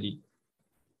positively.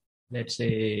 Let's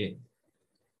say,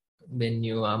 when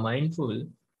you are mindful,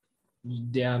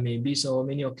 there may be so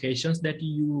many occasions that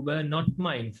you were not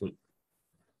mindful.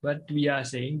 But we are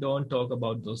saying, don't talk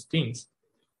about those things.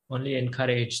 Only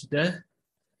encourage the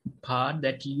part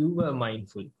that you were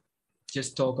mindful.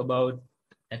 Just talk about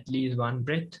at least one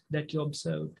breath that you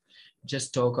observed.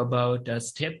 Just talk about a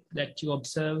step that you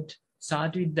observed.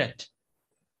 Start with that.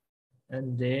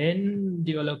 And then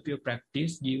develop your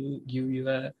practice, give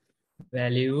your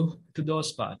value to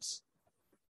those parts.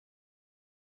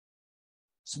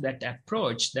 So that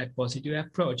approach, that positive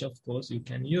approach, of course, you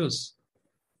can use.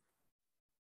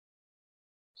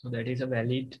 So that is a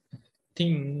valid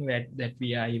thing that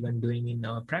we are even doing in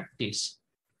our practice.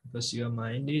 Because your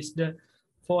mind is the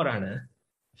forerunner.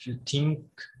 If you think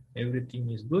everything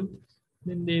is good,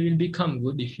 then they will become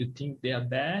good. If you think they are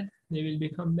bad, they will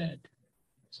become bad.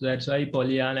 So that's why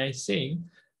Pollyanna is saying,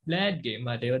 glad game,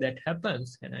 whatever that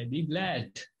happens, can I be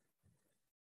glad?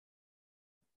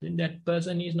 Then that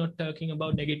person is not talking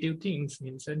about negative things.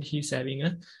 Instead, he's having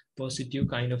a positive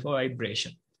kind of a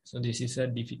vibration. So this is a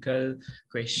difficult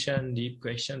question, deep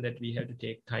question that we have to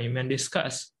take time and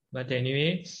discuss. But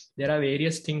anyway, there are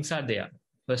various things are there.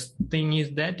 First thing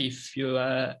is that if you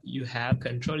have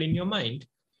control in your mind,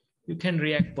 you can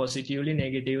react positively,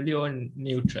 negatively, or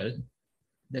neutral.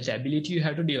 That ability you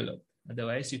have to develop.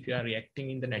 Otherwise, if you are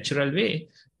reacting in the natural way,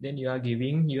 then you are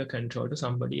giving your control to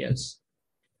somebody else.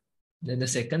 Then the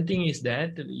second thing is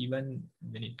that even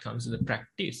when it comes to the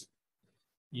practice,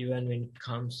 even when it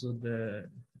comes to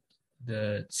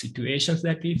the situations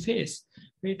that we face,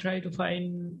 we try to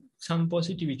find some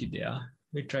positivity there.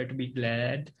 We try to be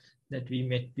glad that we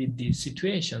met with these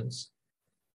situations.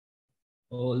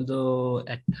 Although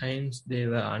at times they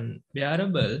were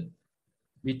unbearable,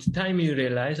 with time you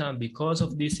realize, because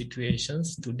of these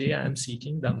situations, today I am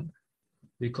seeking Dhamma.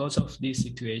 Because of these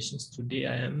situations, today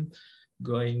I am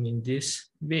going in this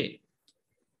way.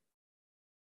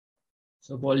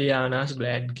 So Pollyanna's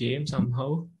glad game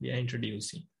somehow we are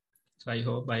introducing. So I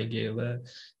hope I gave a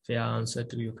fair answer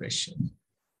to your question.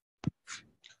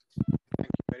 Thank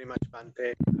you very much,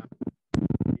 Bhante.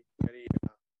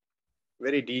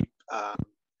 Very deep,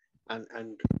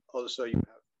 and also you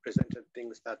have presented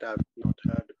things that I've not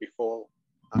heard before.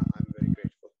 I'm very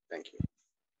grateful. Thank you.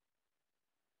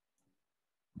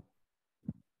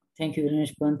 Thank you very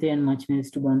much, Bhante, and much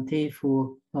thanks to Bhante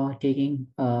for taking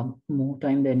more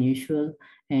time than usual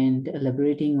and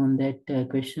elaborating on that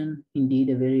question. Indeed,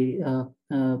 a very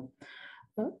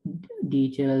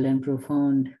detailed and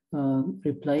profound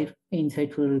reply,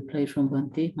 insightful reply from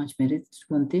Bhante. Much merits to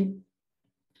Bhante.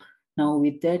 Now,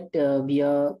 with that, we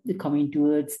are coming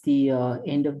towards the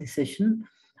end of the session.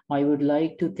 I would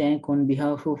like to thank on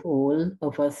behalf of all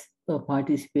of us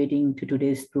participating to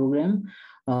today's program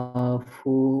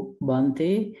for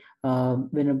Bante,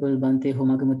 Venerable Bante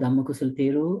Homagama Dhamma Kusala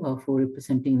Thero for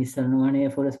representing Nissarana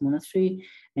Vanaya Forest Monastery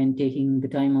and taking the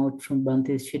time out from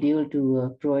Bante's schedule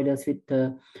to provide us with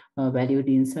valued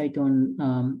insight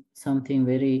on something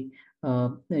very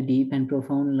deep and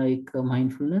profound like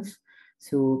mindfulness.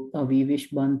 So we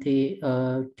wish Bante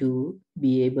to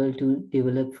be able to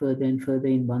develop further and further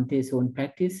in Bante's own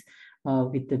practice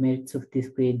with the merits of this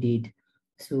great deed.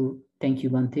 So thank you,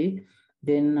 Bante.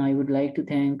 Then I would like to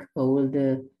thank all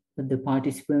the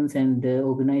participants and the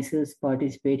organizers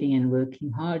participating and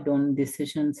working hard on these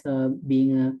sessions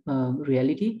being a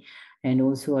reality. And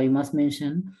also I must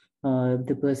mention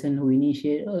the person who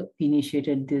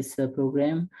initiated this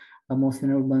program, Most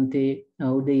Venerable Bante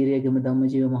Udayiriyagama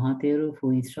Dhammajiva Mahathero,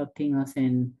 for instructing us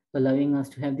and allowing us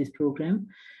to have this program.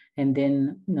 And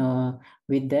then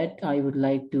with that, I would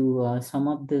like to sum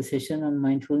up the session on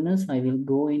mindfulness. I will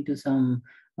go into some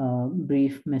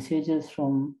brief messages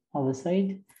from our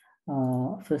side.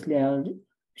 Firstly, I'll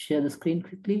share the screen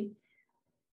quickly.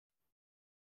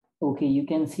 Okay, you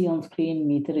can see on screen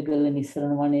Mitharagal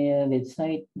Nissarana Vanaya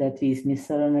website, that is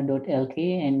nissarana.lk,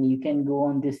 and you can go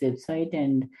on this website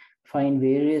and find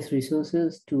various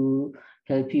resources to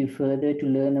help you further to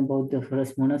learn about the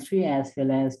forest monastery, as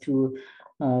well as to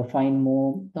find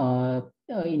more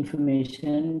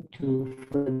information to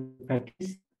further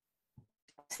practice.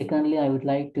 Secondly, I would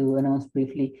like to announce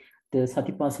briefly the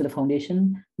Satipasala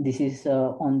Foundation. This is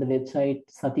on the website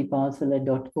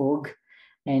satipasala.org,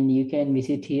 and you can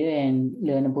visit here and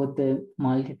learn about the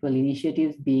multiple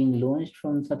initiatives being launched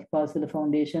from Satipasala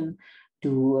Foundation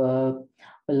to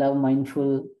allow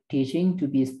mindful teaching to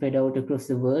be spread out across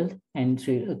the world and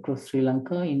across Sri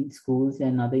Lanka in schools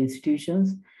and other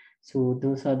institutions. So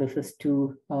those are the first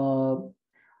two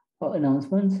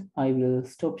announcements. I will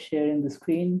stop sharing the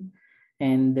screen.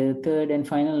 And the third and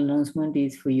final announcement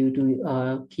is for you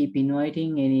to keep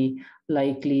inviting any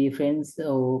likely friends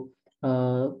or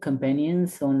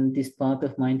companions on this path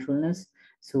of mindfulness.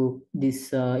 So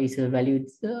this is a valued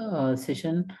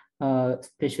session,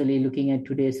 especially looking at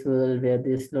today's world where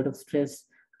there's a lot of stress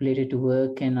related to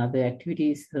work and other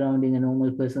activities surrounding a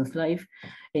normal person's life.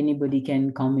 Anybody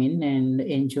can come in and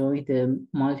enjoy the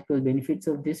multiple benefits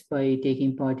of this by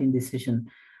taking part in this session.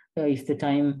 If the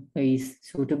time is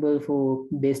suitable for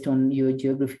based on your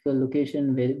geographical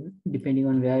location, where, depending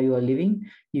on where you are living,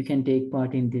 you can take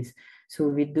part in this. So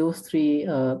with those three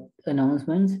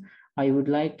announcements, I would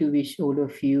like to wish all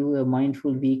of you a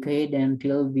mindful week ahead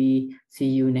until we see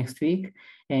you next week,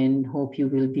 and hope you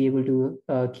will be able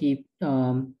to keep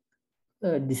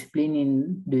discipline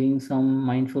in doing some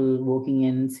mindful walking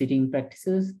and sitting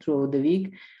practices throughout the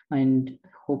week, and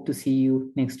hope to see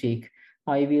you next week.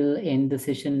 I will end the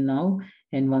session now.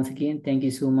 And once again, thank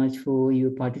you so much for your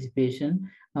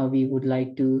participation. We would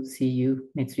like to see you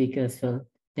next week as well.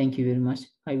 Thank you very much.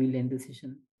 I will end the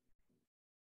session.